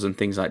scribbles and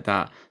things like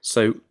that.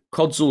 So,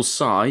 Codzall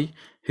Sai,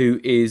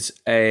 who is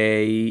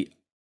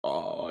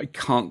I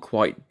can't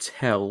quite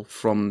tell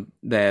from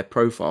their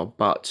profile,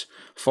 but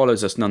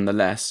follows us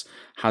nonetheless,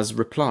 has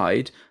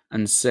replied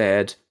and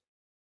said,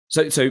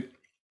 so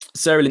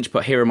Sarah Lynch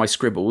put, here are my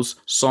scribbles.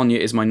 Sonia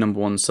is my number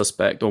one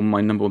suspect or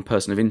my number one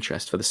person of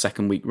interest for the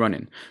second week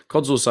running.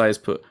 Codzall Sai has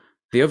put,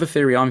 the other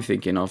theory I'm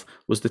thinking of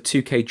was the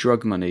 2K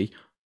drug money,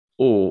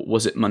 or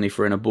was it money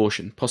for an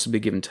abortion, possibly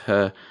given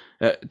to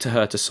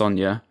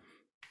Sonia.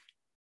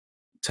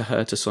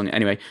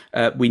 Anyway,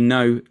 we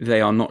know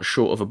they are not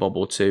short of a bob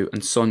or two,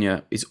 and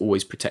Sonia is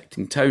always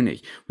protecting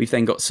Tony. We've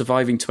then got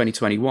Surviving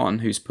 2021,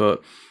 who's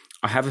put,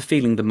 I have a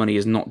feeling the money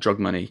is not drug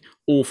money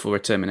or for a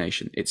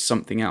termination. It's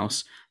something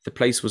else. The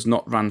place was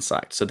not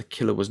ransacked, so the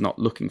killer was not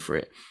looking for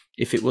it.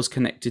 If it was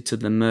connected to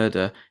the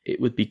murder,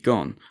 it would be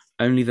gone.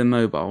 Only the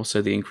mobile,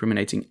 so the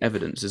incriminating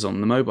evidence is on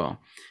the mobile.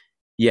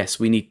 Yes,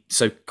 we need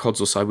to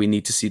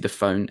see the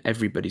phone.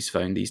 Everybody's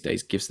phone these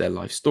days gives their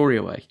life story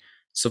away.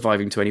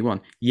 Surviving 21.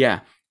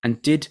 Yeah.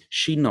 And did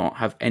she not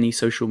have any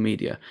social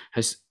media?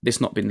 Has this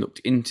not been looked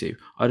into?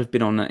 I'd have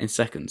been on that in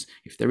seconds.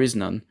 If there is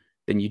none,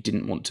 then you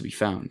didn't want to be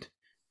found.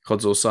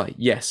 Codzall Sai.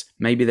 Yes,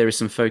 maybe there is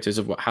some photos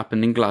of what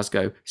happened in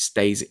Glasgow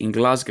stays in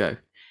Glasgow.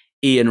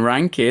 Ian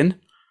Rankin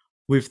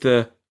with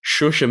the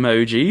shush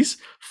emojis,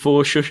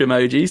 4 shush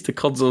emojis to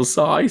Codzall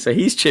Sai. So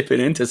he's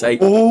chipping in to say,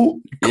 caught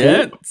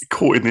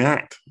in the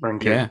act,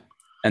 Rankin. Yeah.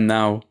 And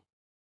now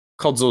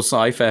Codzall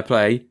Sai, fair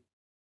play.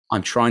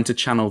 I'm trying to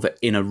channel the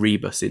inner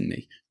Rebus in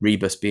me.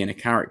 Rebus being a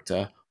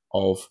character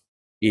of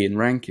Ian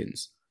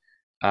Rankin's.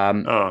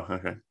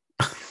 Okay.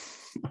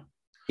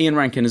 Ian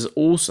Rankin has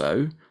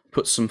also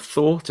put some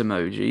thought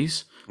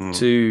emojis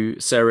to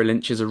Sarah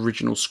Lynch's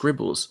original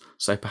scribbles,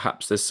 so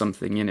perhaps there's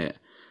something in it.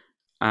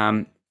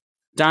 Dan,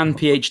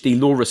 PhD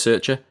law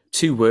researcher,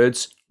 2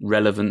 words,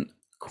 relevant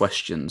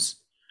questions,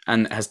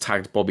 and has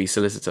tagged Bobby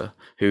Solicitor,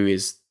 who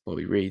is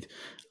Bobby Reed.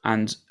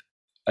 And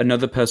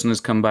another person has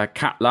come back,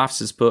 Cat Laughs,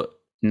 has put,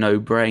 no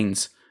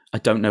brains. I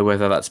don't know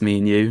whether that's me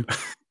and you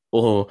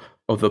or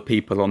other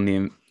people on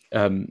the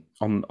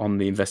on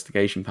the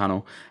investigation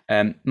panel.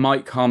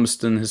 Mike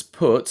Harmston has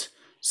put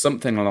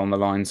something along the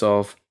lines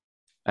of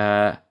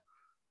Hamish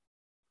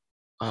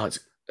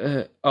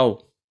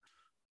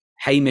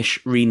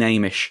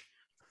renamish,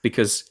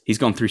 because he's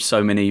gone through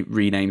so many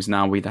renames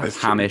now. We've had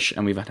Hamish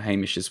and we've had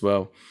Hamish as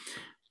well.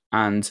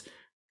 And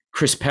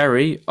Chris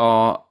Perry,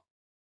 our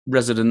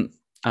resident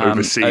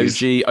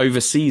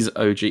overseas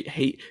OG.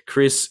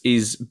 Chris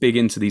is big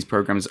into these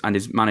programs and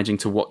is managing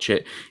to watch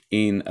it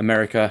in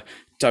America.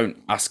 Don't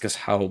ask us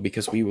how,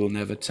 because we will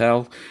never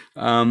tell.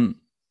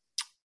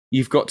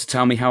 You've got to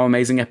tell me how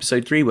amazing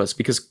episode 3 was,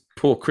 because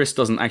poor Chris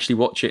doesn't actually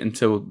watch it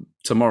until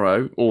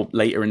tomorrow or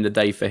later in the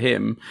day for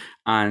him.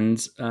 And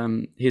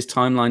his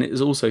timeline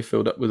is also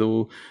filled up with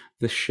all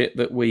the shit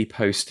that we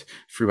post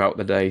throughout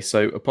the day.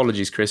 So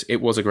apologies, Chris. It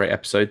was a great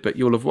episode, but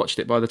you'll have watched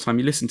it by the time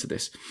you listen to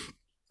this.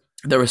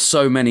 There are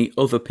so many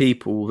other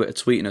people that are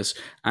tweeting us,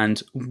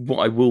 and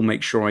what I will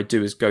make sure I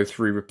do is go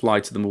through,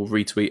 reply to them all,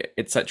 retweet,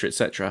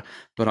 etc.,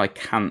 but I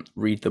can't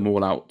read them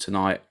all out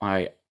tonight,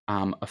 I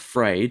am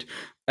afraid.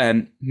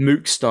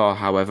 Mookstar,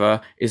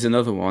 however, is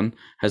another one,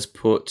 has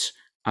put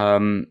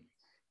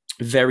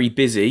very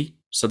busy,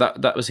 so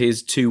that was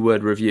his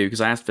 2-word review,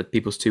 because I asked for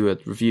people's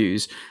 2-word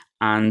reviews,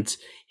 and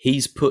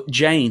he's put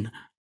Jane.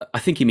 I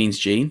think he means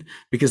Jean,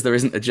 because there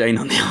isn't a Jane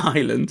on the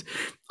island.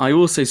 I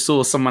also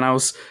saw someone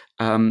else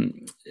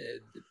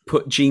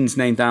put Jean's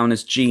name down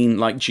as Jean,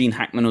 like Gene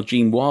Hackman or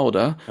Gene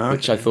Wilder,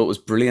 which I thought was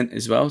brilliant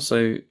as well.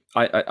 So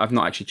I've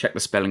not actually checked the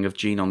spelling of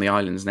Jean on the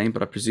island's name,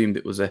 but I presumed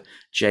it was a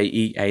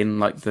J-E-A-N,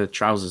 like the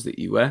trousers that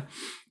you wear.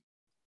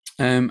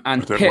 And I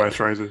don't Pip, wear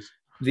trousers.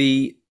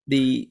 The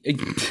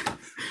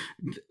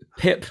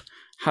Pip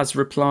has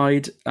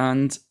replied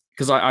and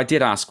because I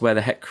did ask where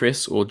the heck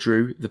Chris or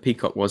Drew, the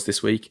peacock, was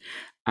this week.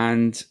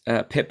 And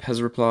Pip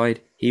has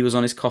replied he was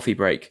on his coffee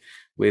break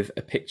with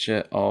a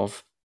picture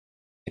of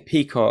a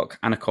peacock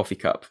and a coffee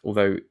cup,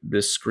 although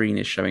the screen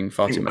is showing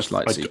far too much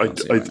light. So I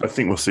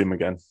think we'll see him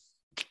again.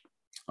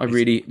 I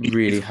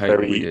really hope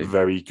we do.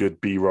 Very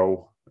good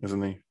B-roll,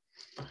 isn't he?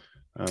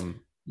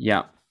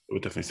 Yeah. We'll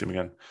definitely see him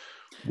again.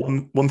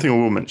 One thing I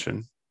will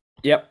mention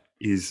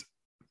is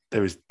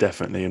there is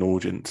definitely an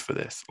audience for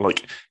this.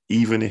 Like,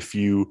 even if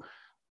you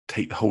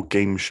take the whole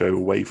game show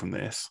away from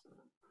this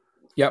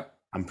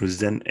and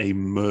present a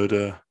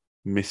murder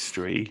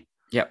mystery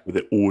where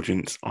the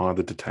audience are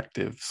the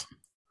detectives.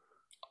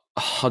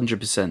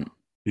 100%.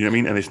 You know what I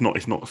mean? And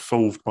it's not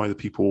solved by the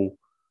people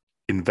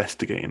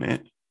investigating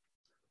it,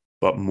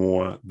 but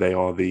more they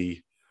are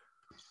the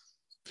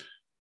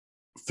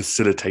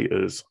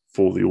facilitators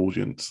for the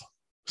audience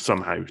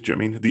somehow. Do you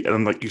know what I mean?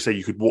 And like you say,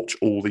 you could watch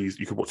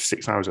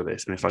 6 hours of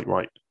this, and it's like,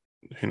 right,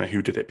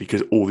 who did it?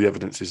 Because all the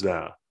evidence is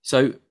there.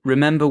 So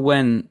remember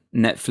when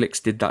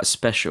Netflix did that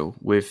special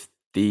with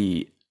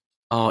the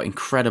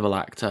incredible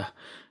actor?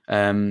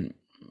 You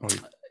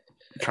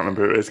can't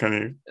remember who it is, can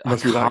you?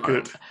 Must be that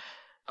good.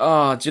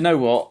 Do you know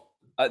what?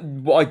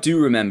 What I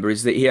do remember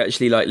is that he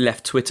actually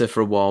left Twitter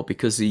for a while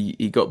because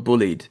he got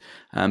bullied.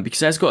 Because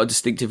he has got a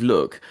distinctive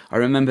look. I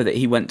remember that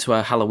he went to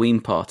a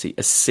Halloween party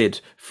as Sid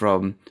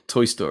from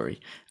Toy Story,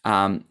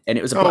 and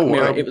it was a Black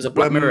Mirror. It was a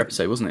Black Mirror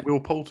episode, wasn't it? Will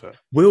Poulter.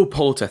 Will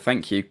Poulter,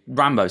 thank you.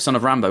 Rambo, son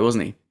of Rambo,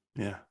 wasn't he?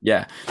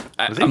 Yeah.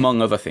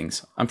 Among other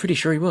things, I'm pretty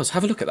sure he was.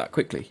 Have a look at that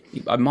quickly.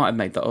 I might have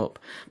made that up.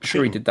 I'm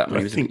sure he did that when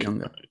he was a bit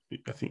younger.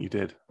 I think you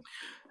did.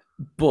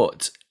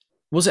 But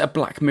was it a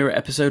Black Mirror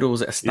episode or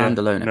was it a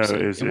standalone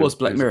episode? It was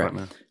Black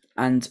Mirror.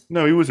 And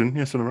no, he wasn't.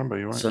 Yeah, Son of Rambo,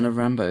 you're right. Son of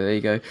Rambo, there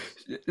you go.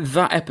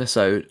 That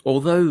episode,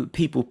 although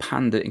people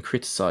panned it and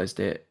criticised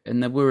it,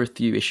 and there were a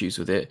few issues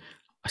with it,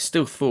 I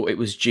still thought it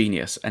was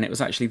genius. And it was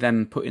actually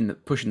them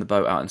pushing the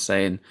boat out and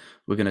saying,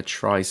 we're going to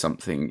try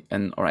something.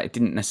 And all right, it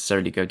didn't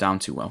necessarily go down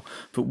too well.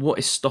 But what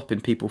is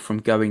stopping people from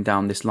going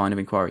down this line of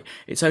inquiry?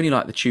 It's only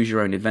like the Choose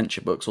Your Own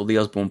Adventure books or the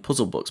Usborne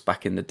puzzle books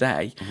back in the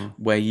day,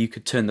 where you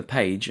could turn the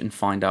page and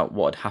find out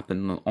what had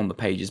happened on the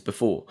pages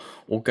before,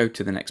 or go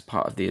to the next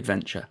part of the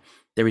adventure.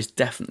 There is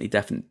definitely,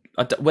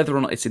 whether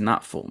or not it's in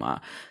that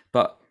format,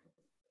 but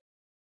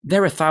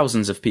there are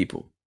thousands of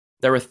people.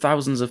 There are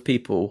thousands of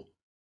people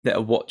that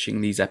are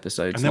watching these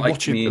episodes. And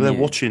they're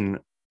watching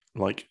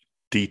like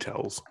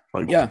details,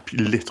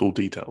 little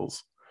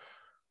details.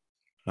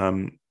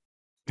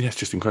 It's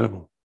just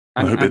incredible.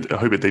 I hope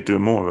that they do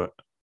more of it.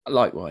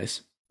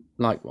 Likewise.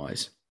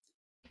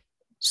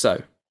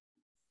 So,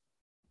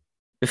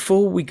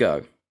 before we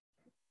go,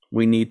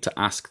 we need to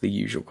ask the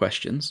usual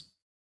questions.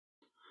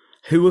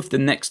 Who of the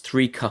next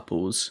 3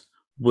 couples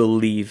will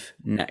leave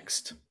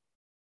next?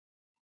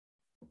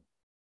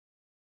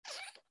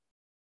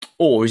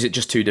 Or is it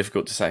just too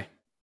difficult to say?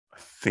 I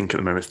think at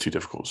the moment it's too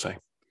difficult to say.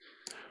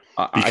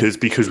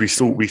 Because we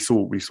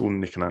saw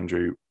Nick and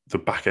Andrew. The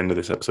back end of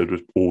this episode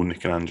was all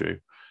Nick and Andrew,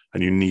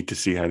 and you need to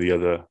see how the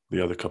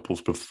other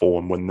couples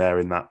perform when they're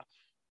in that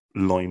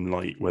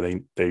limelight where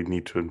they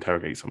need to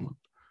interrogate someone.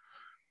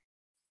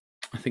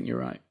 I think you're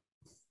right,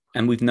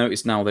 and we've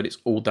noticed now that it's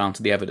all down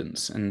to the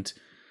evidence. And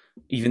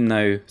even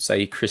though,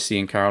 say, Chrissy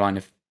and Caroline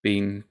have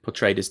been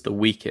portrayed as the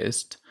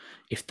weakest,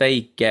 if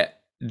they get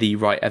the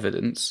right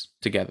evidence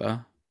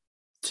together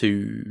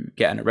to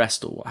get an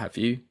arrest or what have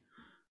you,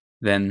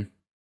 then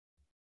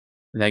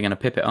they're going to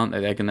pip it, aren't they?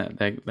 They're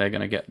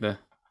going to get the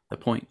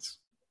points.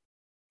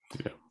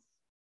 Yeah.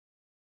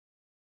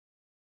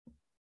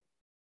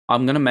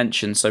 I'm going to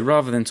mention, so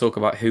rather than talk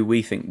about who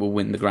we think will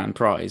win the grand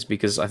prize,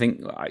 because I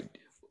think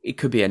it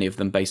could be any of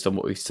them based on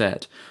what we've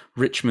said.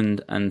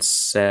 Richmond and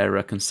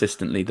Sarah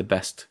consistently the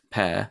best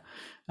pair,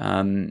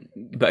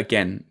 but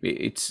again,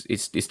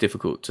 it's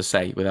difficult to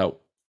say without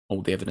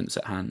all the evidence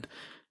at hand.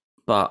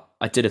 But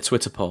I did a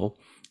Twitter poll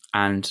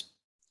and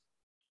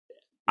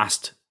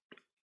asked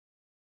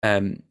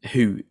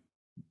who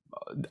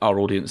our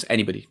audience,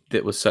 anybody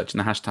that was searching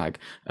the hashtag,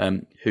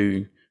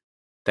 who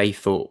they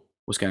thought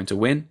was going to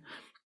win.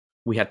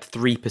 We had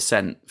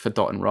 3% for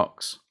Dot and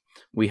Rocks.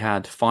 We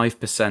had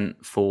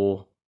 5%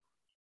 for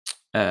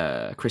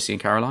Chrissy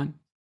and Caroline.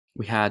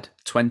 We had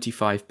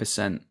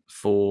 25%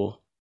 for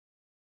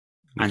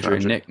Andrew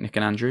and Nick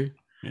and Andrew.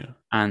 Yeah.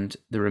 And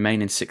the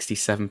remaining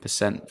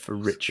 67% for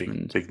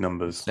Richmond. Big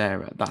numbers.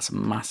 Sarah, that's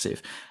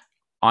massive.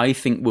 I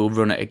think we'll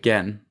run it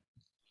again.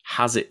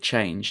 Has it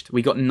changed?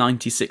 We got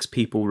 96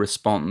 people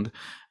respond.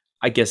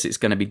 I guess it's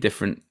going to be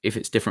different if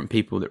it's different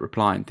people that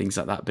reply and things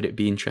like that, but it'd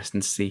be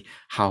interesting to see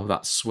how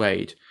that's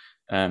swayed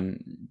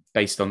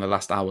based on the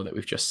last hour that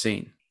we've just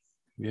seen.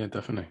 Yeah,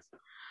 definitely.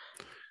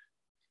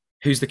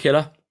 Who's the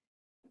killer?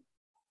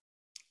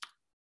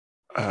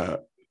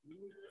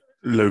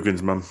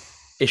 Logan's mum.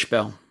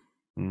 Ishbel.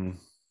 Mm.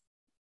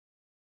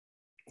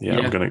 Yeah,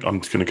 I'm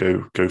just gonna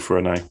go for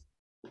her now.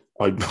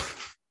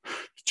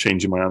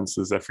 changing my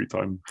answers every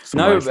time.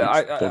 No,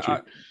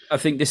 but I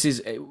think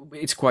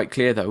it's quite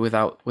clear though.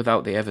 Without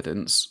the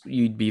evidence,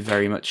 you'd be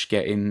very much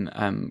getting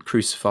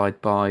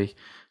crucified by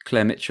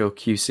Claire Mitchell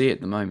QC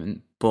at the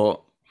moment.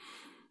 But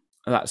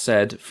that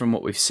said, from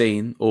what we've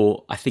seen,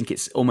 or I think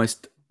it's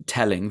almost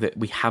telling that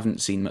we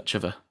haven't seen much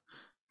of her.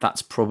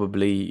 That's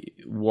probably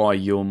why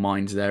your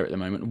mind's there at the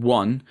moment.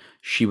 One,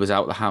 she was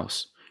out the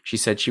house. She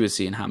said she was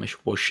seeing Hamish.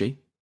 Was she?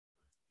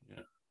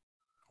 Yeah.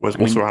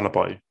 What's her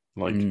alibi?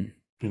 Like, you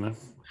know.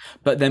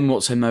 But then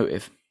what's her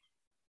motive?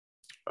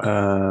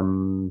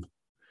 Don't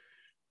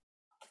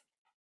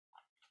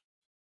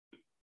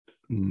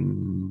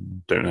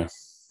know.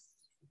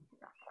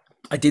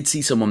 I did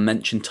see someone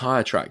mention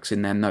tyre tracks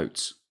in their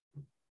notes.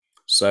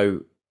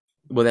 So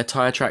were there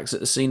tyre tracks at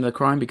the scene of the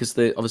crime? Because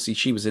obviously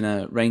she was in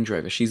a Range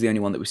Rover. She's the only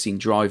one that we've seen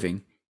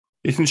driving.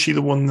 Isn't she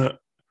the one that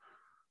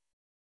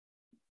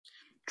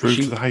drove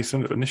to the house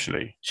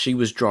initially? She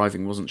was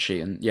driving, wasn't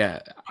she? And yeah,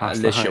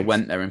 Alicia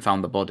went there and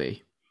found the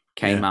body,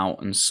 came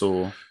out and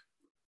saw...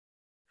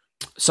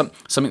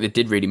 Something that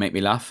did really make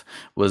me laugh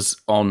was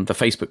on the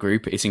Facebook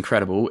group. It's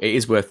incredible. It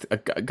is worth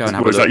going and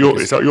have a look.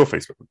 Is that your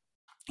Facebook group?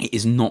 It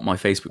is not my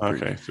Facebook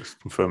group. Okay, just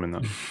confirming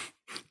that.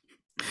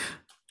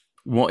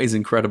 What is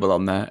incredible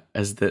on there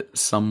is that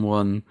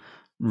someone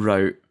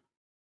wrote,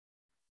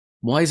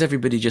 why is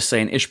everybody just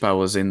saying Ishbal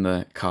was in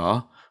the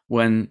car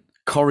when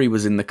Corrie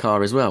was in the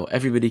car as well?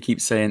 Everybody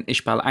keeps saying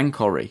Ishbal and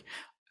Corrie.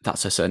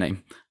 That's her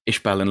surname.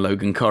 Ishbal and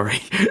Logan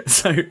Corrie.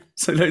 So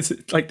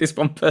like this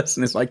one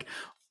person is like,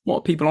 what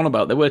are people on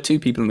about? There were two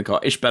people in the car,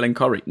 Ishbal and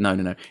Corrie.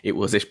 No. It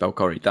was Ishbal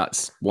Corrie.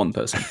 That's one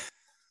person.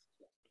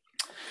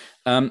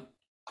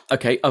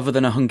 Okay, other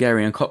than a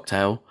Hungarian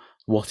cocktail,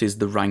 what is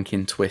the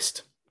ranking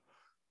twist?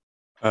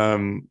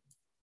 That's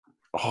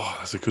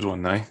a good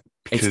one now.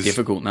 It's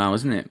difficult now,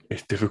 isn't it?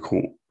 It's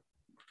difficult.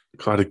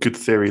 Because I had a good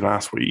theory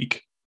last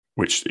week,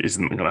 which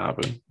isn't going to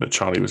happen, that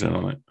Charlie was in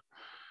on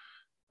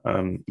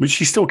it. Which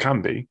he still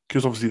can be,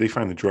 because obviously they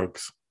found the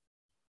drugs.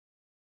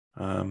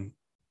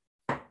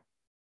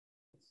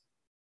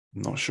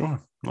 Not sure.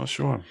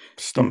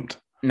 Stumped.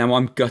 Now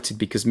I'm gutted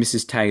because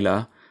Mrs.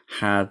 Taylor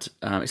had...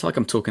 it's like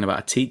I'm talking about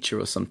a teacher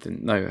or something.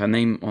 No, her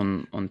name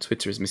on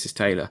Twitter is Mrs.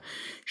 Taylor.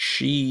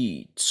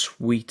 She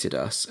tweeted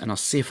us, and I'll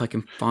see if I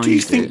can find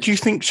it. Do you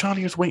think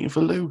Charlie was waiting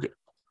for Logan?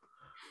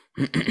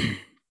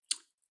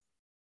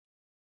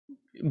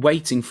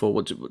 Waiting for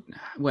what?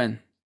 When?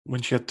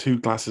 When she had 2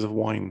 glasses of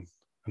wine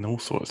and all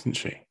sorts, didn't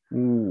she?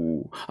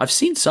 Ooh. I've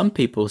seen some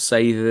people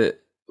say that...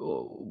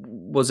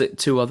 Was it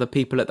 2 other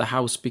people at the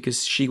house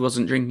because she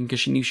wasn't drinking because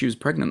she knew she was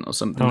pregnant or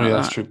something? Oh, yeah,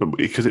 that's true. But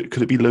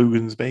could it be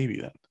Logan's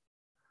baby then?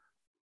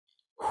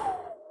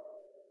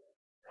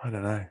 I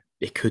don't know.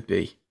 It could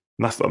be.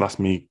 That's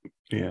me.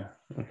 Yeah.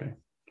 Okay.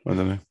 I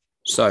don't know.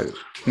 So,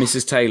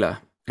 Mrs. Taylor,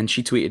 and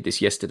she tweeted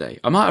this yesterday.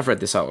 I might have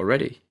read this out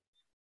already.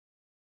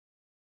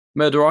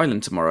 Murder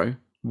Island tomorrow.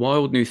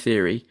 Wild new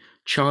theory.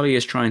 Charlie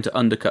is trying to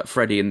undercut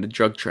Freddie in the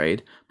drug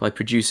trade by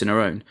producing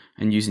her own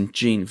and using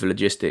Jean for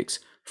logistics.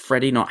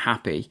 Freddie not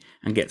happy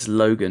and gets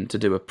Logan to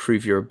do a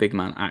prove you're a big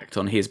man act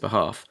on his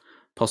behalf.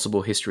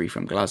 Possible history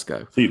from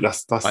Glasgow. See,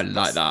 I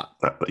like that.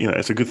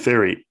 It's a good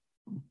theory,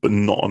 but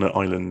not on an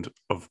island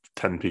of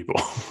 10 people.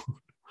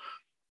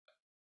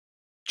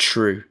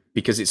 True,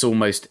 because it's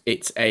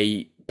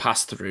a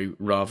pass through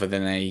rather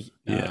than a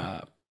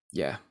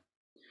yeah.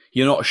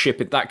 You're not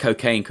shipping that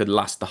cocaine could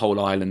last the whole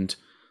island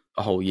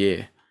a whole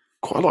year.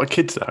 Quite a lot of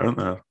kids there, aren't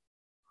there?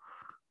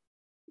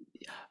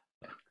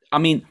 I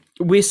mean,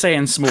 we're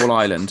saying small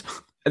island.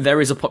 There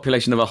is a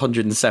population of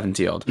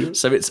 170 odd. Yeah.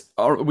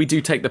 So we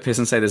do take the piss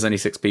and say there's only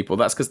 6 people.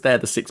 That's because they're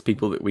the 6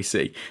 people that we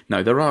see.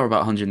 No, there are about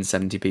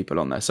 170 people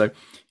on there. So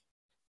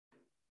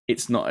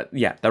it's not,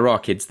 there are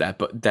kids there,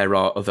 but there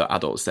are other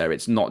adults there.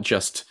 It's not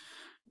just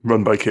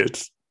run by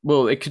kids.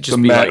 Well, it could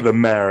just be like the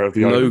mayor of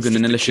the Logan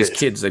and Alicia's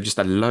kids. They've just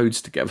had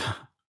loads together.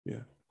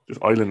 Yeah,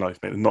 just island life,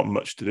 mate. There's not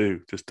much to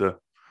do, just to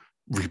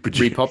reproduce.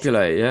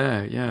 Repopulate,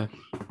 yeah.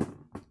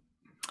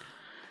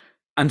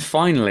 And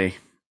finally,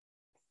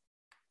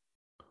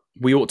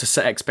 we ought to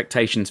set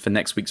expectations for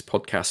next week's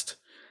podcast.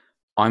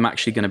 I'm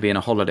actually going to be in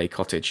a holiday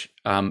cottage.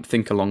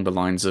 Think along the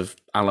lines of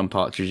Alan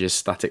Partridge's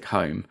Static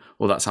Home.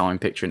 Well, that's how I'm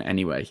picturing it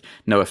anyway.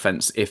 No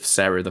offence if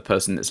Sarah, the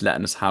person that's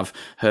letting us have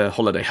her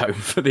holiday home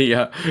for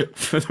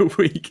the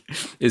week,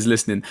 is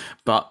listening.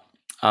 But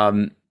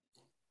I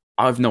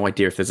have no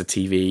idea if there's a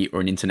TV or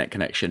an internet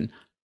connection,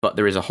 but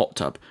there is a hot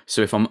tub.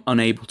 So if I'm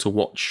unable to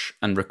watch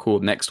and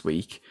record next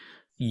week,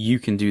 you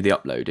can do the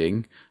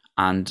uploading.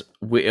 And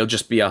it'll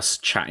just be us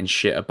chatting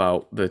shit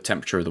about the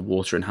temperature of the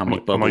water and how many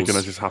bubbles. Am I going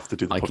to just have to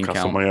do the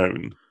podcast on my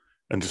own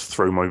and just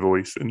throw my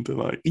voice into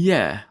like?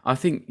 Yeah, I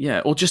think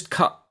or just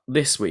cut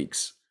this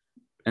week's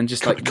and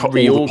just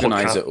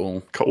reorganize it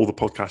all. Cut all the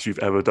podcasts you've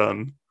ever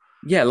done.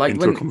 Yeah, like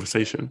into a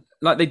conversation,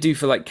 like they do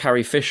for like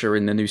Carrie Fisher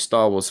in the new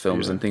Star Wars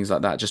films and things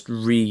like that. Just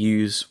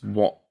reuse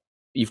what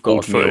you've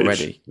got of me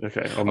already.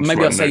 Okay, or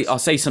maybe I'll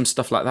say some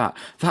stuff like that.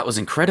 That was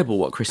incredible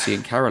what Chrissy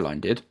and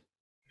Caroline did.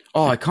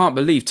 Oh, I can't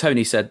believe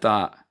Tony said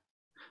that.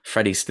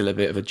 Freddie's still a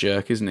bit of a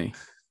jerk, isn't he?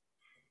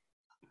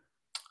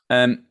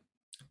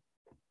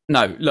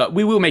 No, look,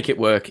 we will make it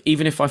work.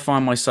 Even if I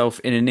find myself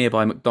in a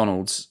nearby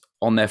McDonald's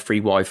on their free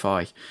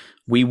Wi-Fi,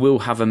 we will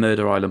have a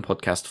Murder Island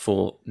podcast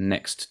for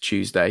next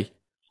Tuesday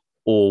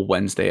or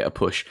Wednesday at a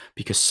push,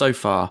 because so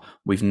far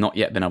we've not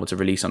yet been able to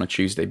release on a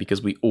Tuesday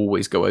because we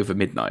always go over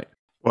midnight.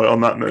 Well, on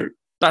that note,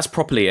 that's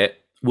properly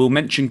it. We'll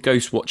mention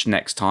Ghostwatch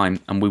next time,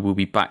 and we will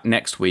be back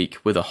next week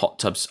with a hot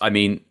tubs. I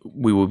mean,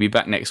 we will be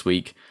back next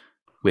week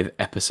with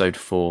episode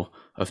 4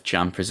 of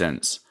Jam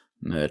Presents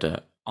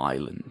Murder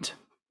Island.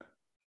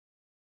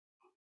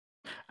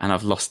 And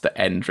I've lost the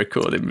end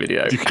recording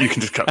video. You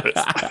can just cut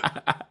this.